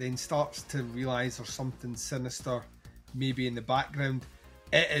autopsies, but then starts to realise there's something sinister maybe in the background.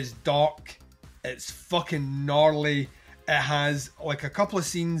 It is dark. It's fucking gnarly. It has like a couple of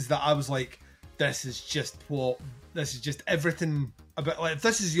scenes that I was like, this is just everything about, like, if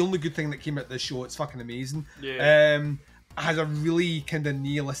this is the only good thing that came out of this show, it's fucking amazing. It has a really kind of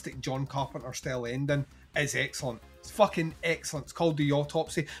nihilistic John Carpenter style ending. It's excellent. It's fucking excellent. It's called The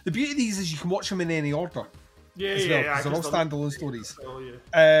Autopsy. The beauty of these is you can watch them in any order. Because they're all standalone stories.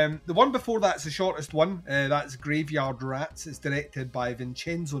 The one before that's the shortest one. That's Graveyard Rats. It's directed by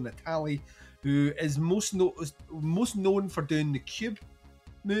Vincenzo Natali, who is most known for doing the Cube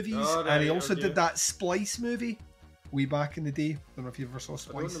movies, and he also did that Splice movie way back in the day. Don't know if you ever saw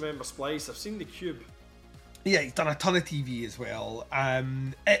Splice. I don't remember Splice. I've seen the Cube. Yeah, he's done a ton of TV as well.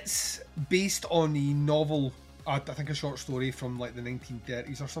 It's based on the novel, I think a short story from like the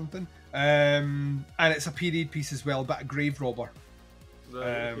 1930s or something. And it's a period piece as well, but a grave robber.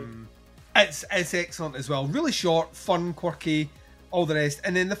 It's excellent as well. Really short, fun, quirky, all the rest.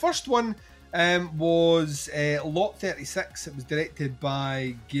 And then the first one was Lot 36. It was directed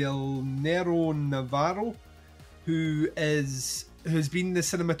by Guillermo Navarro, who has been the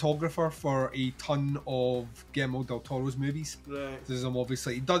cinematographer for a ton of Guillermo del Toro's movies. There's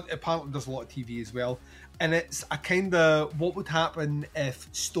obviously apparently does a lot of TV as well, and it's a kind of what would happen if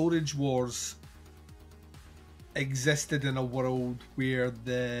Storage Wars existed in a world where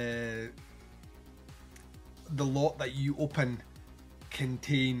the lot that you open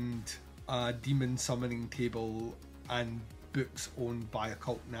contained a demon summoning table and books owned by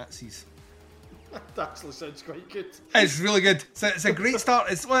occult Nazis. That actually sounds quite good. It's really good. It's a great start.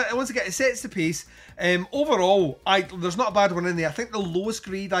 Once again, it sets the pace. Overall, there's not a bad one in there. I think the lowest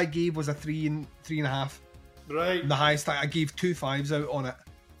grade I gave was a 3.5. Right. And the highest I gave 2 5s out on it.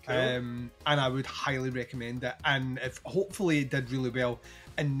 Cool. And I would highly recommend it. And hopefully it did really well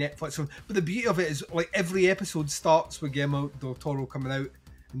in Netflix. But the beauty of it is, like, every episode starts with Guillermo del Toro coming out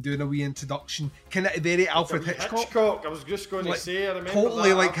and doing a wee introduction, kind of very Alfred Hitchcock. I was just going to say, I remember totally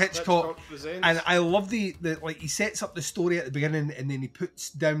that, like Hitchcock. Presents. And I love the like he sets up the story at the beginning and then he puts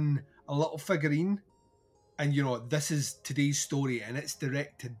down a little figurine, and this is today's story and it's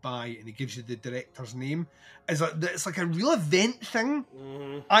directed by, and he gives you the director's name. It's like a real event thing.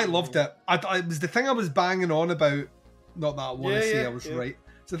 I loved it. It was the thing I was banging on about. Not that I want to say I was right.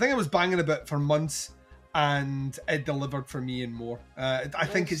 It's the thing I was banging about for months. And it delivered for me and more. I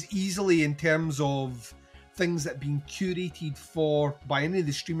think it's easily, in terms of things that have been curated by any of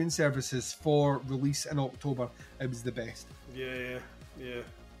the streaming services for release in October, it was the best. Yeah,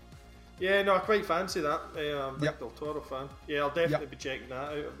 no, I quite fancy that. I'm a big Del Toro fan. Yeah, I'll definitely be checking that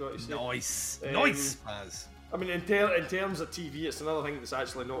out, I've got to say. Nice, Maz. I mean, in terms of TV, it's another thing that's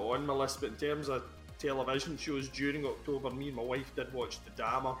actually not on my list, but in terms of television shows during October, me and my wife did watch The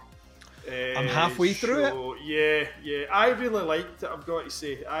Dahmer. I'm halfway through it. Yeah. I really liked it, I've got to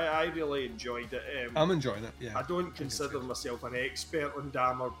say. I really enjoyed it. I'm enjoying it, yeah. I don't consider myself an expert on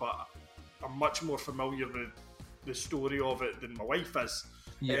Dahmer, but I'm much more familiar with the story of it than my wife is.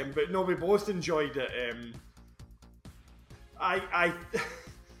 Yeah. But no, we both enjoyed it.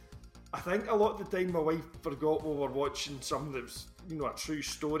 I think a lot of the time my wife forgot we were watching something that was, a true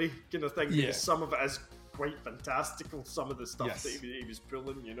story kind of thing. Yeah. Because some of it is quite fantastical, some of the stuff Yes. that he was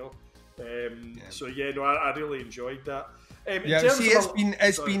pulling, So yeah, no, I really enjoyed that. It's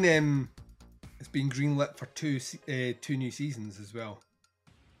been greenlit for two new seasons as well.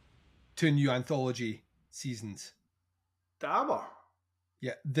 2 new anthology seasons. Dahmer.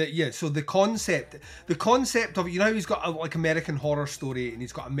 Yeah. So the concept of it, how he's got a, like American Horror Story, and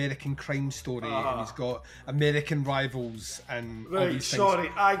he's got American Crime Story, and he's got American Rivals, and all Right, these sorry,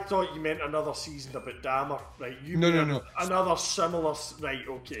 things. I thought you meant another season about Dahmer. Right, No. Another similar. Right,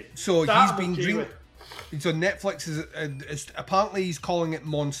 okay. So That he's I'm been okay green. with. So Netflix is apparently he's calling it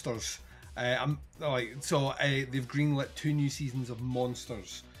Monsters. They've greenlit 2 new seasons of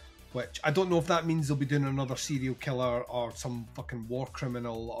Monsters, which I don't know if that means they'll be doing another serial killer or some fucking war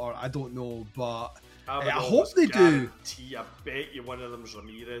criminal, or I don't know, but I hope they do. I bet you one of them's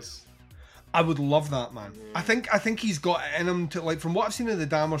Ramirez. I would love that, man. I think he's got it in him to, like, from what I've seen of the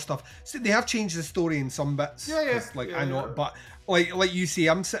Dahmer stuff. See, they have changed the story in some bits. I know, but like you see,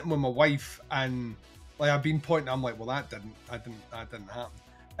 I'm sitting with my wife and like I've been pointing. I'm like, well, that didn't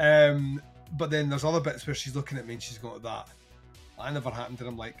happen. But then there's other bits where she's looking at me and she's going, that never happened, and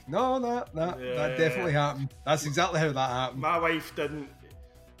I'm like, no, that definitely happened. That's exactly how that happened. My wife didn't.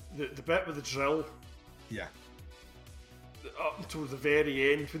 The bit with the drill. Yeah. Up until the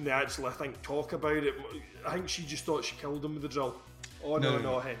very end, when they actually, I think, talk about it, I think she just thought she killed him with the drill. Oh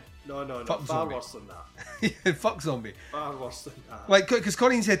no, hen. No. Fuck Far zombie. worse than that. Fuck zombie. Far worse than that. Like, because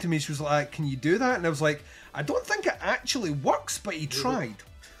Colleen said to me, she was like, can you do that? And I was like, I don't think it actually works, but he tried.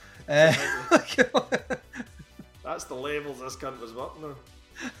 That's the levels this cunt was working on.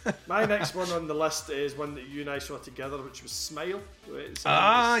 My next one on the list is one that you and I saw together, which was Smile.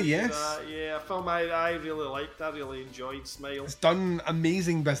 Yes. Yeah, a film I really liked. I really enjoyed Smile. It's done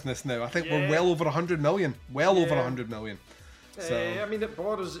amazing business now. I think we're well over 100 million. Over 100 million. So. I mean, it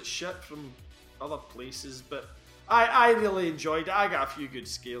borrows its shit from other places, but I really enjoyed it. I got a few good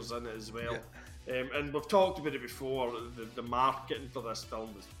scares in it as well. Yeah. And we've talked about it before. The marketing for this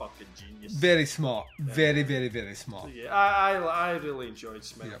film was fucking genius. Very smart. Very, very, very smart. So yeah, I really enjoyed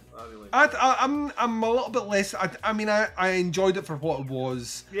Smile. Yeah. I'm a little bit less. I enjoyed it for what it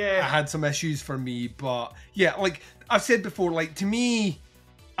was. Yeah. It had some issues for me, but yeah, like I've said before, like to me,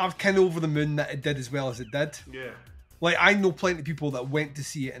 I'm kind of over the moon that it did as well as it did. Yeah. Like I know plenty of people that went to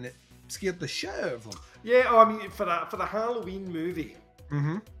see it and it scared the shit out of them. Yeah, I mean for the Halloween movie.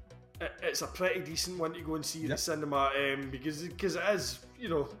 Mm-hmm. It's a pretty decent one to go and see in the cinema because it is,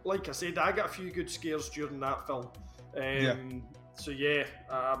 like I said, I got a few good scares during that film. So yeah,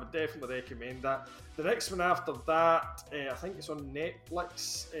 I would definitely recommend that. The next one after that, I think it's on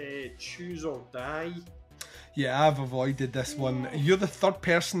Netflix, Choose or Die. Yeah, I've avoided this one. You're the third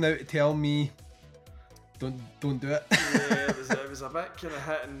person now to tell me don't do it. Yeah, it was a bit kind of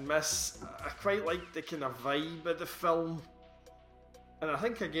hit and miss. I quite liked the kind of vibe of the film. And I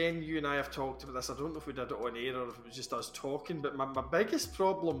think, again, you and I have talked about this. I don't know if we did it on air or if it was just us talking, but my biggest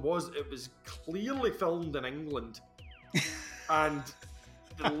problem was it was clearly filmed in England. And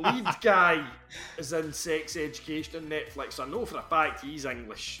the lead guy is in Sex Education on Netflix. I know for a fact he's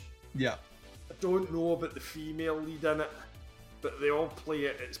English. Yeah. I don't know about the female lead in it, but they all play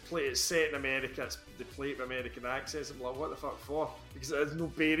it. It's set in America. They play it with American accents. I'm like, what the fuck for? Because it has no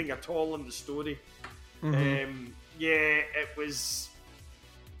bearing at all on the story. Mm-hmm. It was...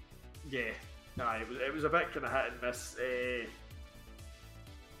 Yeah, it was a bit kind of hit and miss.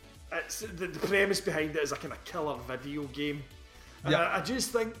 It's the premise behind it is a kind of killer video game. And I just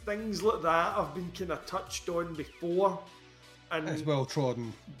think things like that have been kind of touched on before, and it's well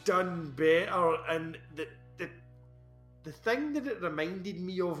trodden, done better. And the thing that it reminded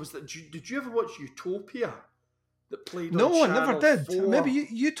me of was that did you ever watch Utopia? That played on No, I Channel never did. 4? Maybe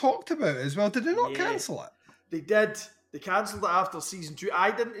you talked about it as well. Did they not cancel it? They did. They cancelled it after season 2.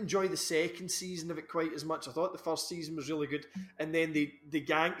 I didn't enjoy the second season of it quite as much. I thought the first season was really good. And then the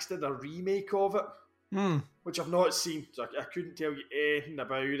Yanks did a remake of it, which I've not seen. So I couldn't tell you anything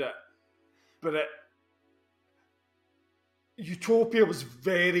about it. But Utopia was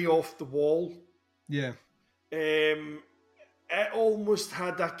very off the wall. Yeah. It almost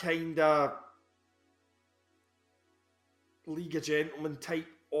had a kind of League of Gentlemen type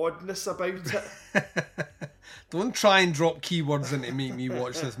oddness about it. Don't try and drop keywords in to make me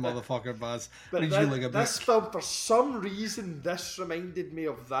watch this motherfucker, Baz. But this film, for some reason, this reminded me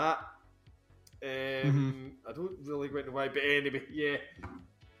of that. I don't really know why, but anyway,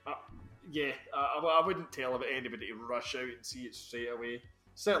 I wouldn't tell about anybody to rush out and see it straight away.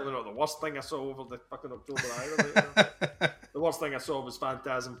 Certainly not the worst thing I saw over the fucking October either. The worst thing I saw was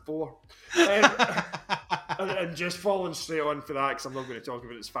Phantasm 4. And just falling straight on for that, because I'm not going to talk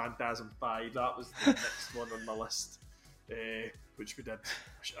about it, it's Phantasm 5. That was the next one on my list, which we did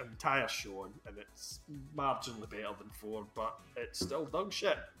an entire show on, and it's marginally better than 4, but it's still dog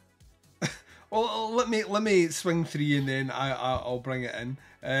shit. Well, let me swing 3 and then I'll bring it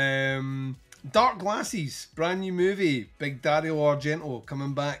in. Dark Glasses, brand new movie. Big Dario Argento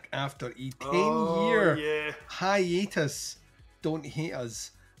coming back after a 10-year hiatus. Don't hate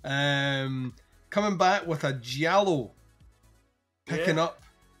us. Coming back with a giallo, picking up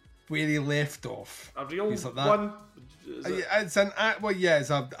where he left off. A real like one? It's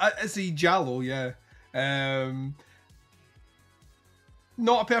a giallo, yeah.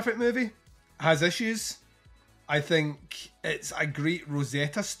 Not a perfect movie. Has issues. I think it's a great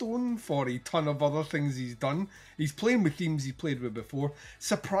Rosetta Stone for a ton of other things he's done. He's playing with themes he played with before.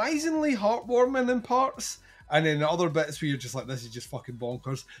 Surprisingly heartwarming in parts. And then other bits where you're just like, this is just fucking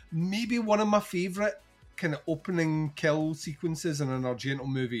bonkers. Maybe one of my favourite kind of opening kill sequences in an Argento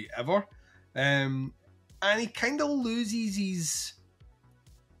movie ever. And he kind of loses his...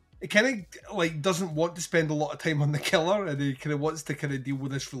 He kind of like doesn't want to spend a lot of time on the killer, and he kind of wants to kind of deal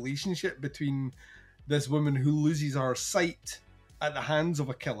with this relationship between this woman who loses her sight at the hands of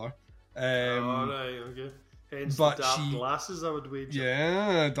a killer. Right, okay. Hence the dark glasses, I would wager.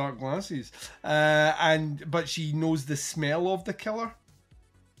 Yeah, dark glasses. But she knows the smell of the killer.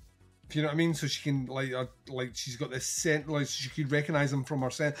 If you know what I mean? So she can, like she's got this scent, like she could recognize him from her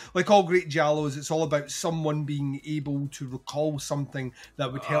scent. Like all great giallos, it's all about someone being able to recall something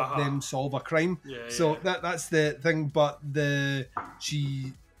that would help them solve a crime. So that's the thing. But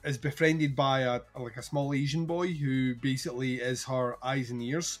she is befriended by a small Asian boy who basically is her eyes and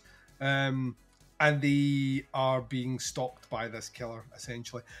ears. And they are being stalked by this killer,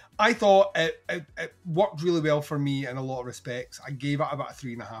 essentially. I thought it worked really well for me in a lot of respects. I gave it about a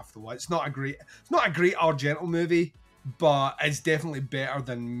 3.5 though. It's not a great Argento movie, but it's definitely better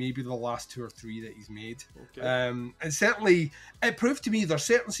than maybe the last 2 or 3 that he's made. Okay. And certainly, it proved to me there's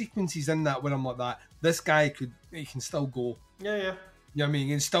certain sequences in that where I'm like that. This guy can still go. Yeah. You know what I mean?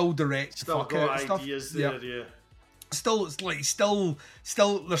 He can still direct. Still got ideas stuff. there, yeah. Still,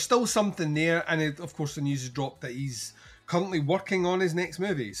 there's still something there, and of course the news has dropped that he's currently working on his next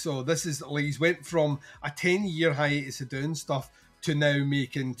movie. So this is like he's went from a 10-year hiatus of doing stuff to now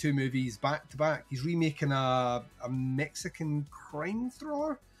making 2 movies back to back. He's remaking a Mexican crime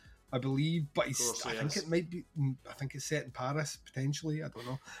thriller, I believe, but I think it might be. I think it's set in Paris potentially. I don't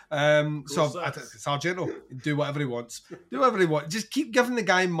know. So it's Argento. Do whatever he wants. Just keep giving the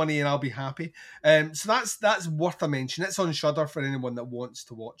guy money, and I'll be happy. So that's worth a mention. It's on Shudder for anyone that wants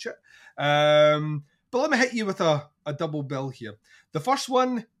to watch it. But let me hit you with a double bill here. The first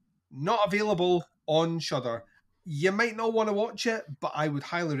one not available on Shudder. You might not want to watch it, but I would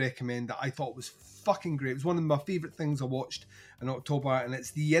highly recommend it. I thought it was fucking great. It was one of my favourite things I watched in October, and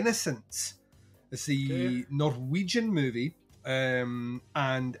it's The Innocents. It's the Norwegian movie, and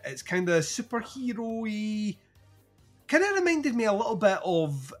it's kind of superhero-y. Kind of reminded me a little bit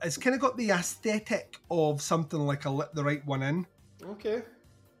of... It's kind of got the aesthetic of something like a Let the Right One In. Okay.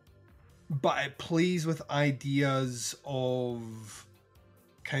 But it plays with ideas of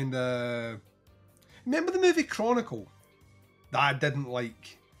kind of... Remember the movie Chronicle? That I didn't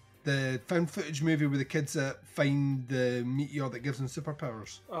like. The found footage movie with the kids that find the meteor that gives them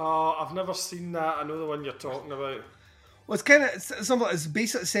superpowers. Oh, I've never seen that. I know the one you're talking about. Well, it's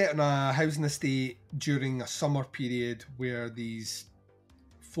basically set on a housing estate during a summer period where these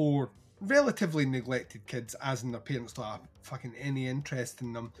 4 relatively neglected kids, as in their parents don't have fucking any interest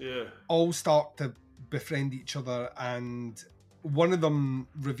in them, all start to befriend each other, and one of them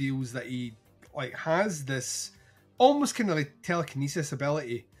reveals that he has this almost kind of like telekinesis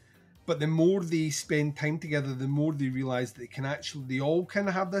ability, but the more they spend time together, the more they realize that they all kind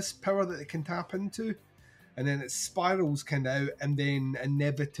of have this power that they can tap into, and then it spirals kind of out, and then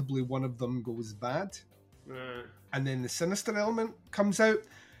inevitably one of them goes bad, and then the sinister element comes out.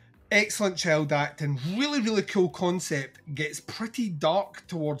 Excellent child acting, really, really cool concept. Gets pretty dark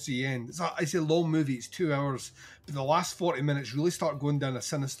towards the end. It's a long movie, it's 2 hours, but the last 40 minutes really start going down a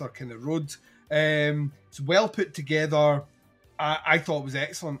sinister kind of road. It's well put together. I thought it was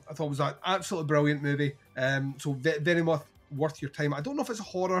excellent. I thought it was an absolutely brilliant movie. So very much worth your time. I don't know if it's a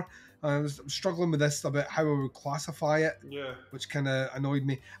horror. I was struggling with this about how I would classify it, which kind of annoyed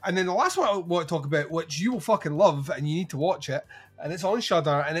me. And then the last one I want to talk about, which you will fucking love, and you need to watch it, and it's on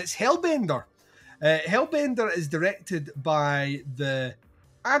Shudder, and it's Hellbender. Hellbender is directed by the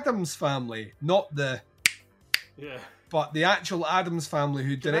Addams family, not the but the actual Addams Family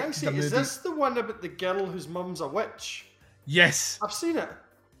who Can I directed say, the movie. is this the one about the girl whose mum's a witch? Yes. I've seen it.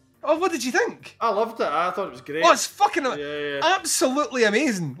 Oh, what did you think? I loved it. I thought it was great. Oh, it's fucking Yeah. absolutely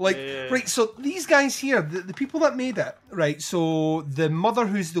amazing. Like, Yeah. right, so these guys here, the people that made it, right, so the mother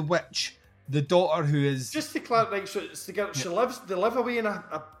who's the witch, the daughter who is... Just to clarify, right, so it's the girl, they live away in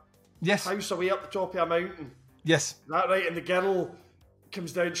a Yes. house away up the top of a mountain. Yes. Is that right? And the girl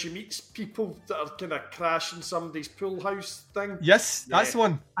comes down, she meets people that are kind of crashing somebody's pool house thing. Yes, that's the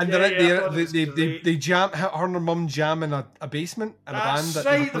one. And Yeah, they're I thought it was great. they jam, her and her mum jam in a basement in a band. That's that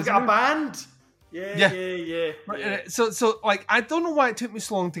they were right, they've got a prisoners. band. Yeah. Yeah. Right, so like, I don't know why it took me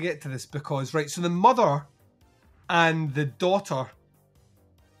so long to get to this, because, right, so the mother and the daughter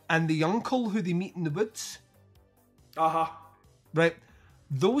and the uncle who they meet in the woods, Uh-huh. right,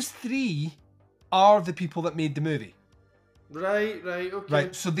 those three are the people that made the movie. Right, okay.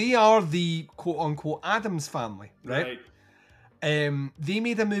 Right, so they are the quote-unquote Addams Family, right? They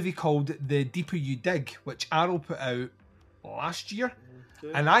made a movie called The Deeper You Dig, which Arrow put out last year.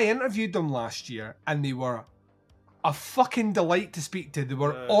 Okay. And I interviewed them last year, and they were a fucking delight to speak to. They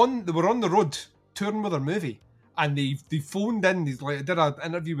were on the road touring with their movie, and they phoned in. I did an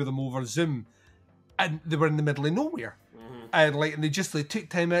interview with them over Zoom, and they were in the middle of nowhere. And they just took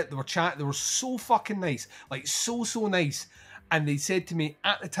time out. They were chatting. They were so fucking nice, like so nice. And they said to me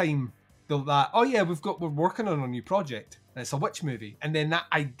at the time that, oh yeah, we're working on a new project, and it's a witch movie. And then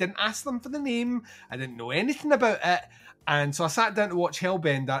I didn't ask them for the name. I didn't know anything about it. And so I sat down to watch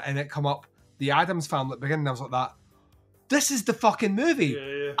Hellbender, and it come up, the Addams Family at the beginning. I was like, that, this is the fucking movie.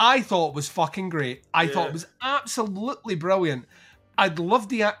 Yeah. I thought it was fucking great. I thought it was absolutely brilliant. I'd love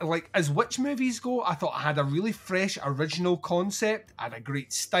as witch movies go, I thought I had a really fresh, original concept. I had a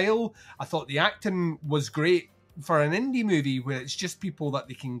great style. I thought the acting was great for an indie movie where it's just people that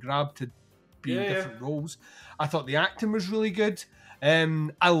they can grab to be in different roles. I thought the acting was really good.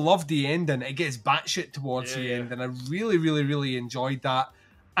 I loved the ending. It gets batshit towards the end, and I really, really, really enjoyed that.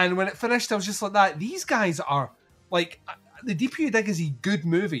 And when it finished, I was just like that. These guys are like, The Deeper You Dig is a good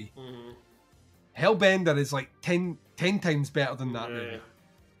movie. Hellbender is like 10 times better than that movie.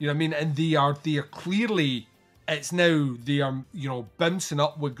 You know what I mean? And they are clearly, they are, bouncing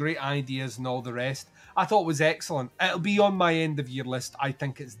up with great ideas and all the rest. I thought it was excellent. It'll be on my end of year list. I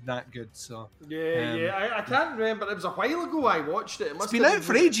think it's that good. So I can't remember. It was a while ago I watched it. It's been out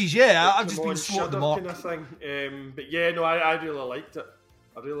for ages. Yeah, I've just been slow at the mark. Kind of thing. But yeah, no, I really liked it.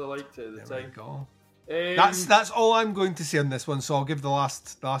 I really liked it at the time. Go. That's all I'm going to say on this one. So I'll give the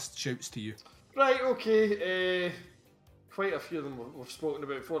last shouts to you. Right. Okay. Quite a few of them we've spoken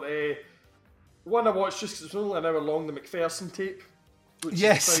about before. One I watched just because it's only an hour long, the McPherson tape, which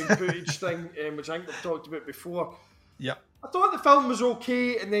is the found footage thing, which I think we've talked about before. Yeah. I thought the film was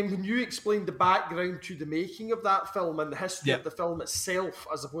okay, and then when you explained the background to the making of that film and the history of the film itself,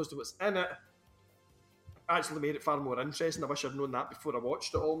 as opposed to what's in it, actually made it far more interesting. I wish I'd known that before I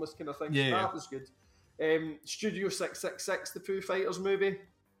watched it, almost kind of thing. Yeah, that was good. Studio 666, the Foo Fighters movie.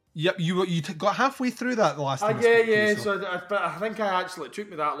 Yep, you got halfway through that the last time. Yeah. So I think it took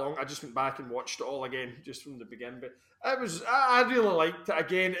me that long. I just went back and watched it all again, just from the beginning. But I really liked it.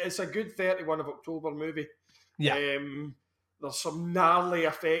 Again, it's a good 31 of October movie. Yeah. There's some gnarly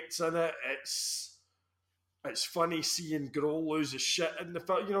effects in it. It's funny seeing Grohl lose his shit in the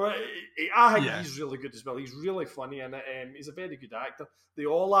film. I think he's really good as well. He's really funny in it. He's a very good actor. They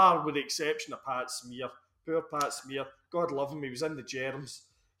all are, with the exception of Pat Smear. Poor Pat Smear. God love him. He was in the Germs.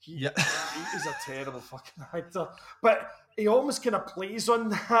 He is a terrible fucking actor. But he almost kind of plays on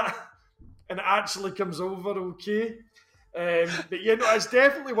that and it actually comes over okay. But it's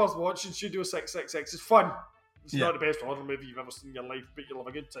definitely worth watching. Studio 666. It's fun. It's not the best horror movie you've ever seen in your life, but you'll have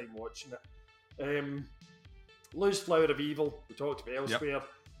a good time watching it. Loose Flower of Evil, we talked about elsewhere. Yep.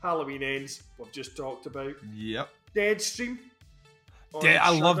 Halloween Ends, we've just talked about. Yep. Deadstream.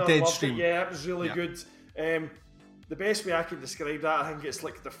 I love Deadstream. Yeah, it was really good. The best way I can describe that, I think it's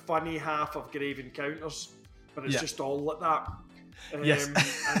like the funny half of Grave Encounters, but it's just all like that. Yes.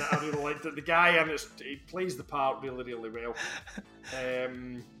 And I really liked it. The guy in it, he plays the part really, really well.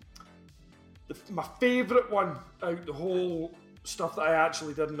 My favourite one out the whole stuff that I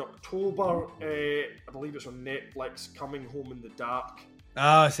actually did in October, I believe it's on Netflix, Coming Home in the Dark.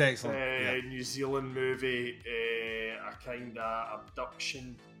 Oh, it's excellent. New Zealand movie, a kind of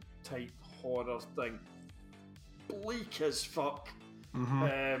abduction type horror thing. Bleak as fuck.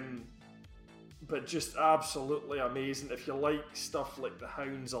 But just absolutely amazing. If you like stuff like The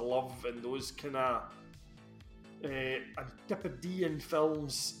Hounds of Love and those kind of Antipodean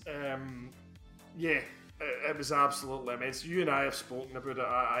films, it was absolutely immense. You and I have spoken about it.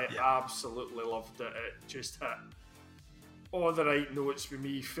 I absolutely loved it. It just hit all the right notes for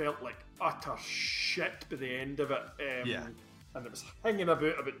me. Felt like utter shit by the end of it. And it was hanging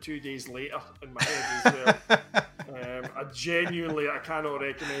about 2 days later in my head as well. I cannot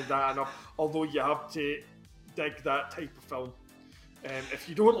recommend that enough. Although you have to dig that type of film. If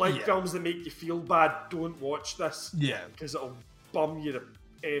you don't like films that make you feel bad, don't watch this. Yeah. Because it'll bum you the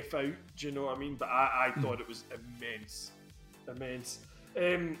F out. Do you know what I mean? But I thought it was immense.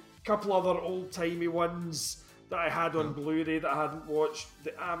 Couple other old-timey ones that I had on Blu-ray that I hadn't watched.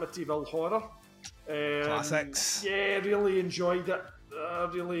 The Amityville Horror. Classics. Yeah, really enjoyed it.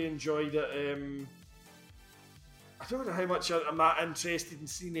 I don't know how much I'm not interested in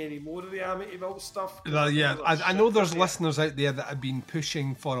seeing any more of the Amityville stuff. I know there's listeners out there that have been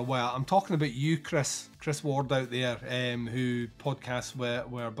pushing for a while. I'm talking about you, Chris Ward out there, who podcasts with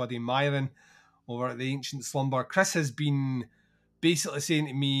our buddy Myron over at the Ancient Slumber. Chris has been basically saying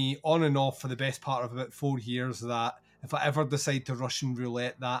to me on and off for the best part of about 4 years that if I ever decide to Russian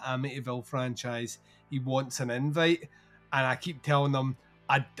roulette that Amityville franchise, he wants an invite. And I keep telling him,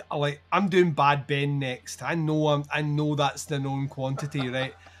 I'm doing Bad Ben next. I know that's the known quantity,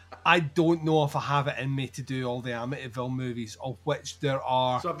 right? I don't know if I have it in me to do all the Amityville movies, of which there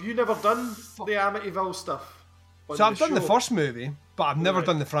are. So have you never done the Amityville stuff? So I've done the first movie, but I've never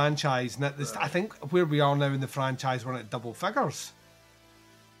done the franchise. And I think where we are now in the franchise, we're at double figures.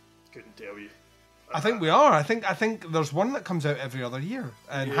 Couldn't tell you. I think we are. I think there's one that comes out every other year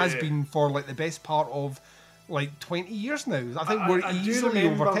and has been for like the best part of like 20 years now. I think we're easily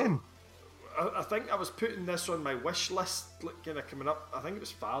over 10. I think I was putting this on my wish list, like, kind of coming up. I think it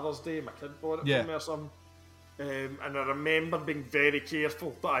was Father's Day. My kid bought it for me or something. And I remember being very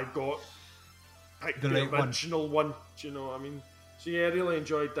careful that I picked the original one. Do you know what I mean? So yeah, I really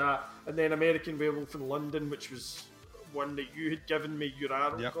enjoyed that. And then American Werewolf in London, which was one that you had given me your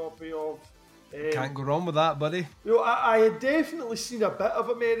Arrow copy of. Can't go wrong with that, buddy. You know, I had definitely seen a bit of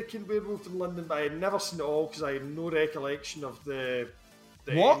American Werewolf in London, but I had never seen it all because I had no recollection of the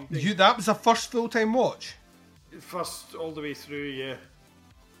what? ending. That was a first full-time watch? First all the way through,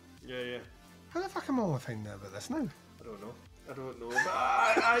 yeah. How the fuck am I only finding out about this now? I don't know. But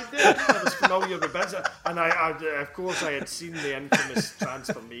I was familiar with bits, and I of course I had seen the infamous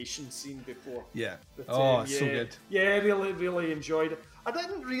transformation scene before. Yeah. But, so good. Yeah, really enjoyed it. I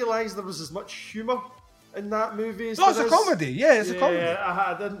didn't realise there was as much humour in that movie as it's a comedy. Yeah, it's a comedy.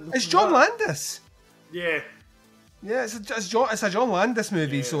 I didn't. It's John Landis. Yeah. Yeah, it's a John Landis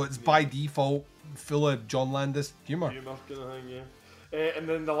movie, so it's by default full of John Landis humour. Kind of thing, yeah. And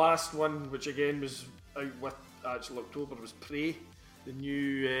then the last one, which again was out with actual October, was Prey, the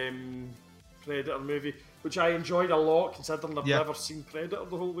new Predator movie, which I enjoyed a lot considering I've never seen Predator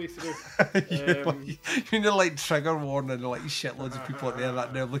the whole way through. You know, like trigger warning, like shitloads of people out there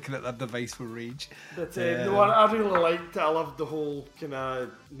that now looking at their device with rage. But no, I really liked it. I loved the whole kind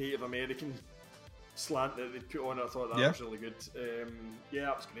of Native American slant that they put on it. I thought that was really good.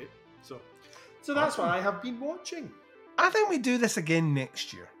 That was great. So that's what I have been watching. I think we do this again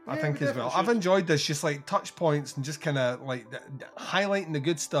next year. I think as well. I've enjoyed this, just like touch points and just kind of like highlighting the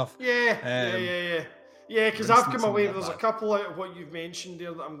good stuff. Yeah, because I've come away with there's a couple out of what you've mentioned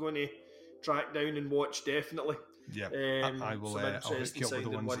there that I'm going to track down and watch definitely. Yeah, I will. I'll hook you up with the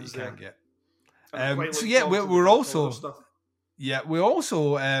ones that you can't get. We're also. Yeah, we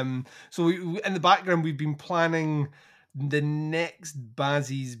also. So in the background, we've been planning the next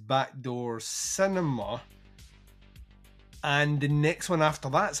Bazzy's Backdoor Cinema. And the next one after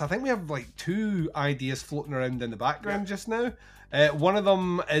that. So I think we have like 2 ideas floating around in the background just now. One of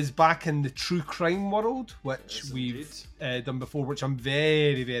them is back in the true crime world, which we've done before, which I'm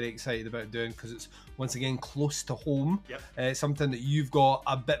very, very excited about doing because it's once again close to home. Something that you've got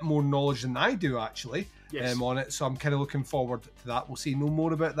a bit more knowledge than I do actually on it. So I'm kind of looking forward to that. We'll see no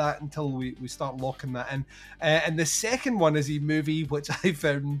more about that until we start locking that in. And the second one is a movie which I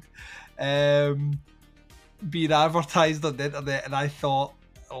found being advertised on the internet, and I thought,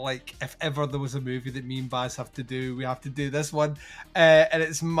 like, if ever there was a movie that me and Baz have to do, we have to do this one. And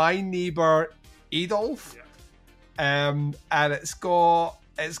it's My Neighbor Adolf. And it's got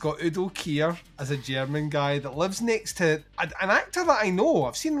Udo Kier as a German guy that lives next to an actor that I know.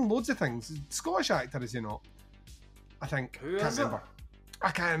 I've seen him in loads of things. Scottish actor, is he not? I think. I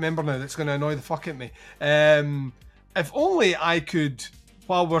can't remember now. That's going to annoy the fuck out of me. If only I could,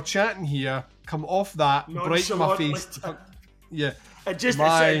 while we're chatting here, come off that, brighten my face. It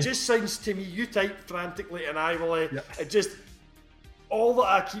just sounds to me, you type frantically and I will, it just, all that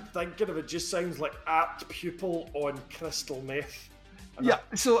I keep thinking of, it just sounds like apt pupil on crystal meth.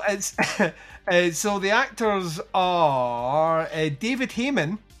 So it's, so the actors are David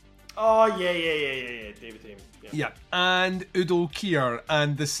Heyman, Oh, yeah. David Heyman. Yeah, and Udo Kier.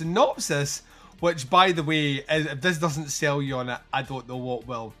 And the synopsis, which, by the way, if this doesn't sell you on it, I don't know what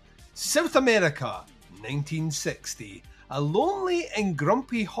will. South America, 1960. A lonely and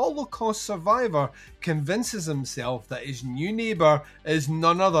grumpy Holocaust survivor convinces himself that his new neighbour is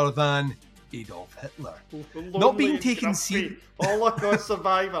none other than Adolf Hitler. Not being taken seriously. Holocaust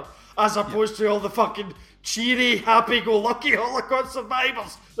survivor, as opposed to all the fucking cheery, happy-go-lucky Holocaust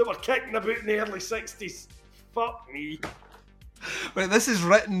survivors that were kicking about in the early 60s. Fuck me. Right, this is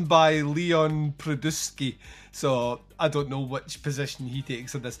written by Leon Prudusky, so I don't know which position he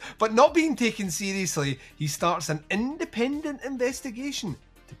takes on this. But not being taken seriously, he starts an independent investigation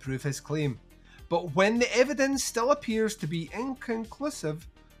to prove his claim. But when the evidence still appears to be inconclusive,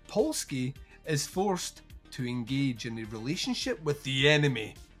 Polsky is forced to engage in a relationship with the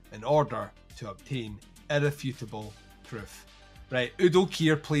enemy in order to obtain irrefutable proof. Right, Udo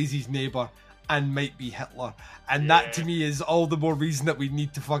Kier plays his neighbour and might be Hitler. And that to me is all the more reason that we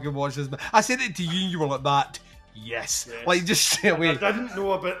need to fucking watch this. I said it to you and you were like, that, yes. Like, just straight away. I didn't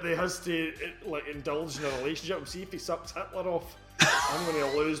know about they has to like indulge in a relationship and see if he sucks Hitler off. I'm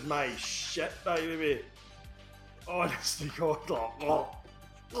going to lose my shit, by the way. Honestly, God.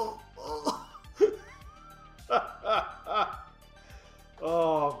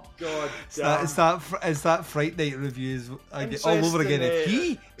 Oh God! Is that Fright Night reviews I get all over again?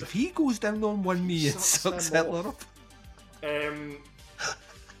 If he goes down on one knee and sucks Hitler up.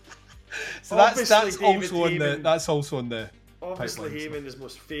 So that's also on the. That's also on the. Obviously, Heyman is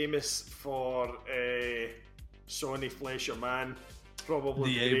most famous for Sonny Fletcher Man.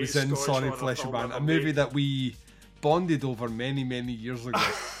 Probably. Yeah, he was in Sonny Fletcher Man, a movie that we bonded over many years ago.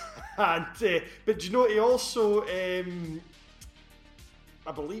 And but do you know he also?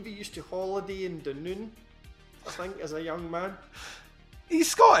 I believe he used to holiday in Dunoon, I think, as a young man.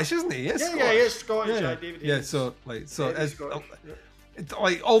 He's Scottish, isn't he? He is Scottish. Yeah, David. Yeah, so it's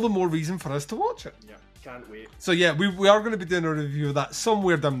like all the more reason for us to watch it. Yeah, can't wait. So yeah, we are going to be doing a review of that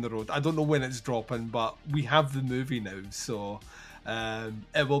somewhere down the road. I don't know when it's dropping, but we have the movie now, so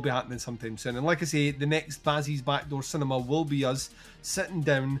it will be happening sometime soon. And like I say, the next Bazzy's Backdoor Cinema will be us sitting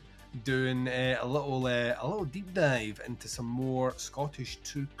down, doing a little deep dive into some more Scottish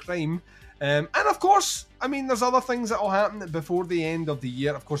true crime. And of course, I mean, there's other things that will happen before the end of the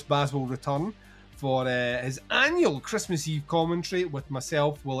year. Of course, Baz will return for his annual Christmas Eve commentary with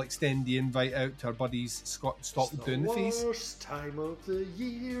myself. We'll extend the invite out to our buddies Stop Doing the Face. Worst time of the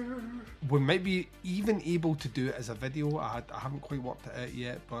year. We might be even able to do it as a video. I haven't quite worked it out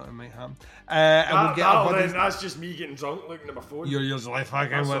yet, but it might happen. And we'll get our buddies. That's just me getting drunk looking at my phone. You're just like,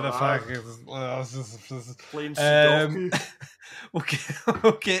 fucking what the fuck is playing Sudoku.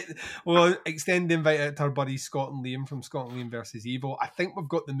 We'll extend the invite out to our buddy Scott and Liam from Scott and Liam versus Evil. I think we've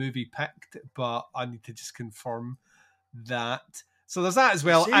got the movie picked, but I need to just confirm that. So there's that as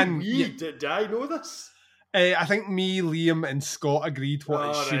well. Did I know this? I think me, Liam, and Scott agreed what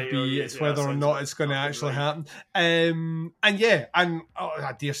it should be. It's whether or not it's going to actually happen. And I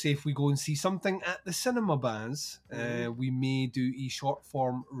dare say if we go and see something at the cinema, Baz, we may do a short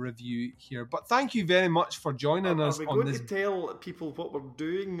form review here. But thank you very much for joining us on this. Are we going to tell people what we're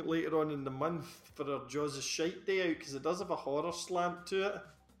doing later on in the month for our Jaws of Shite Day out? Because it does have a horror slant to it.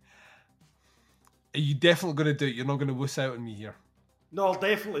 Are you definitely going to do it? You're not going to wuss out on me here. No, I'll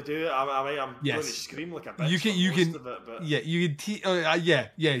definitely do it. I'm going to scream like a bitch. You can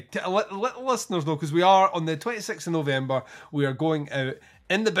let listeners know, because we are on the 26th of November. We are going out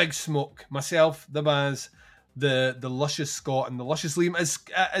in the big smoke. Myself, the Baz, the luscious Scott, and the luscious Liam.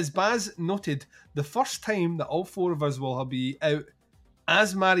 As Baz noted, the first time that all four of us will be out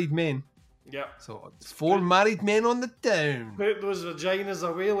as married men. Yeah. So it's four married men on the down. Put those vaginas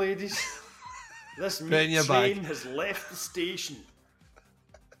away, ladies. This meat train has left the station.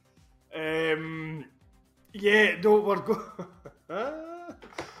 We're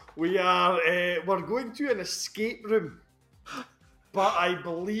going to an escape room, but I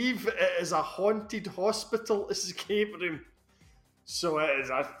believe it is a haunted hospital escape room. So it is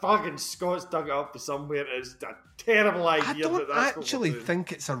a fucking Scott's dug it up somewhere. It's a terrible idea. I don't actually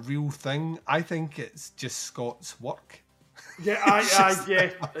think it's a real thing. I think it's just Scott's work. Yeah,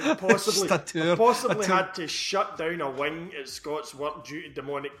 possibly had to shut down a wing at Scott's work due to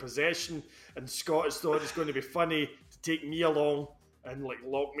demonic possession, and Scott has thought it's going to be funny to take me along and like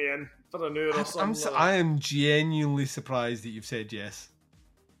lock me in for an hour or something. I am genuinely surprised that you've said yes,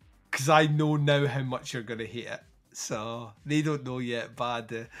 because I know now how much you're going to hate it. So they don't know yet,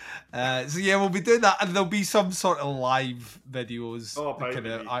 but we'll be doing that, and there'll be some sort of live videos. Oh,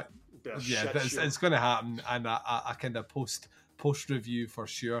 it's going to happen, and I kind of post post-review for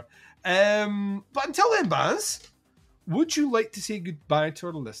sure. But until then, Baz, would you like to say goodbye to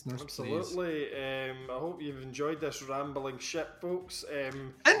our listeners, Absolutely. I hope you've enjoyed this rambling shit, folks.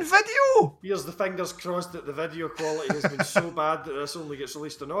 In video! Here's the fingers crossed that the video quality has been so bad that this only gets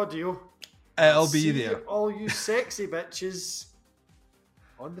released on audio. It'll be there. All you sexy bitches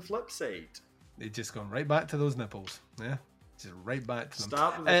on the flip side. They've just gone right back to those nipples. Yeah, just right back to them.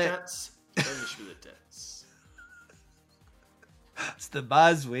 Start with the tits, finish with the tits. It's the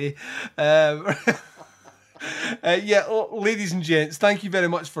Baz way. Ladies and gents, thank you very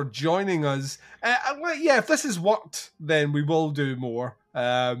much for joining us. If this has worked, then we will do more.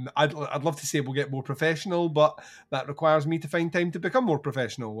 I'd love to say we'll get more professional, but that requires me to find time to become more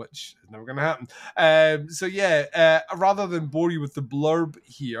professional, which is never going to happen. Rather than bore you with the blurb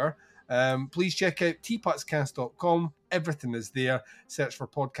here, please check out teapotscast.com. Everything is there. Search for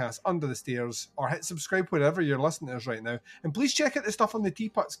Podcasts Under the Stairs or hit subscribe wherever you're listening to us right now. And please check out the stuff on the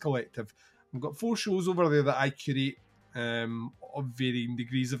Teapots Collective. We've got 4 shows over there that I curate of varying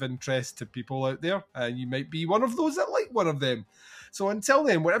degrees of interest to people out there. And you might be one of those that like one of them. So until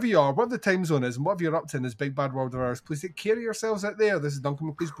then, wherever you are, whatever the time zone is, and whatever you're up to in this big bad world of ours, please take care of yourselves out there. This is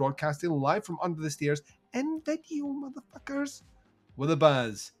Duncan McLeish broadcasting live from Under the Stairs in video, motherfuckers, with a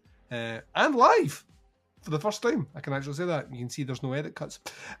Baz. And live for the first time. I can actually say that. You can see there's no edit cuts.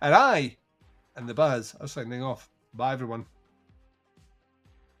 And I and the Baz are signing off. Bye, everyone.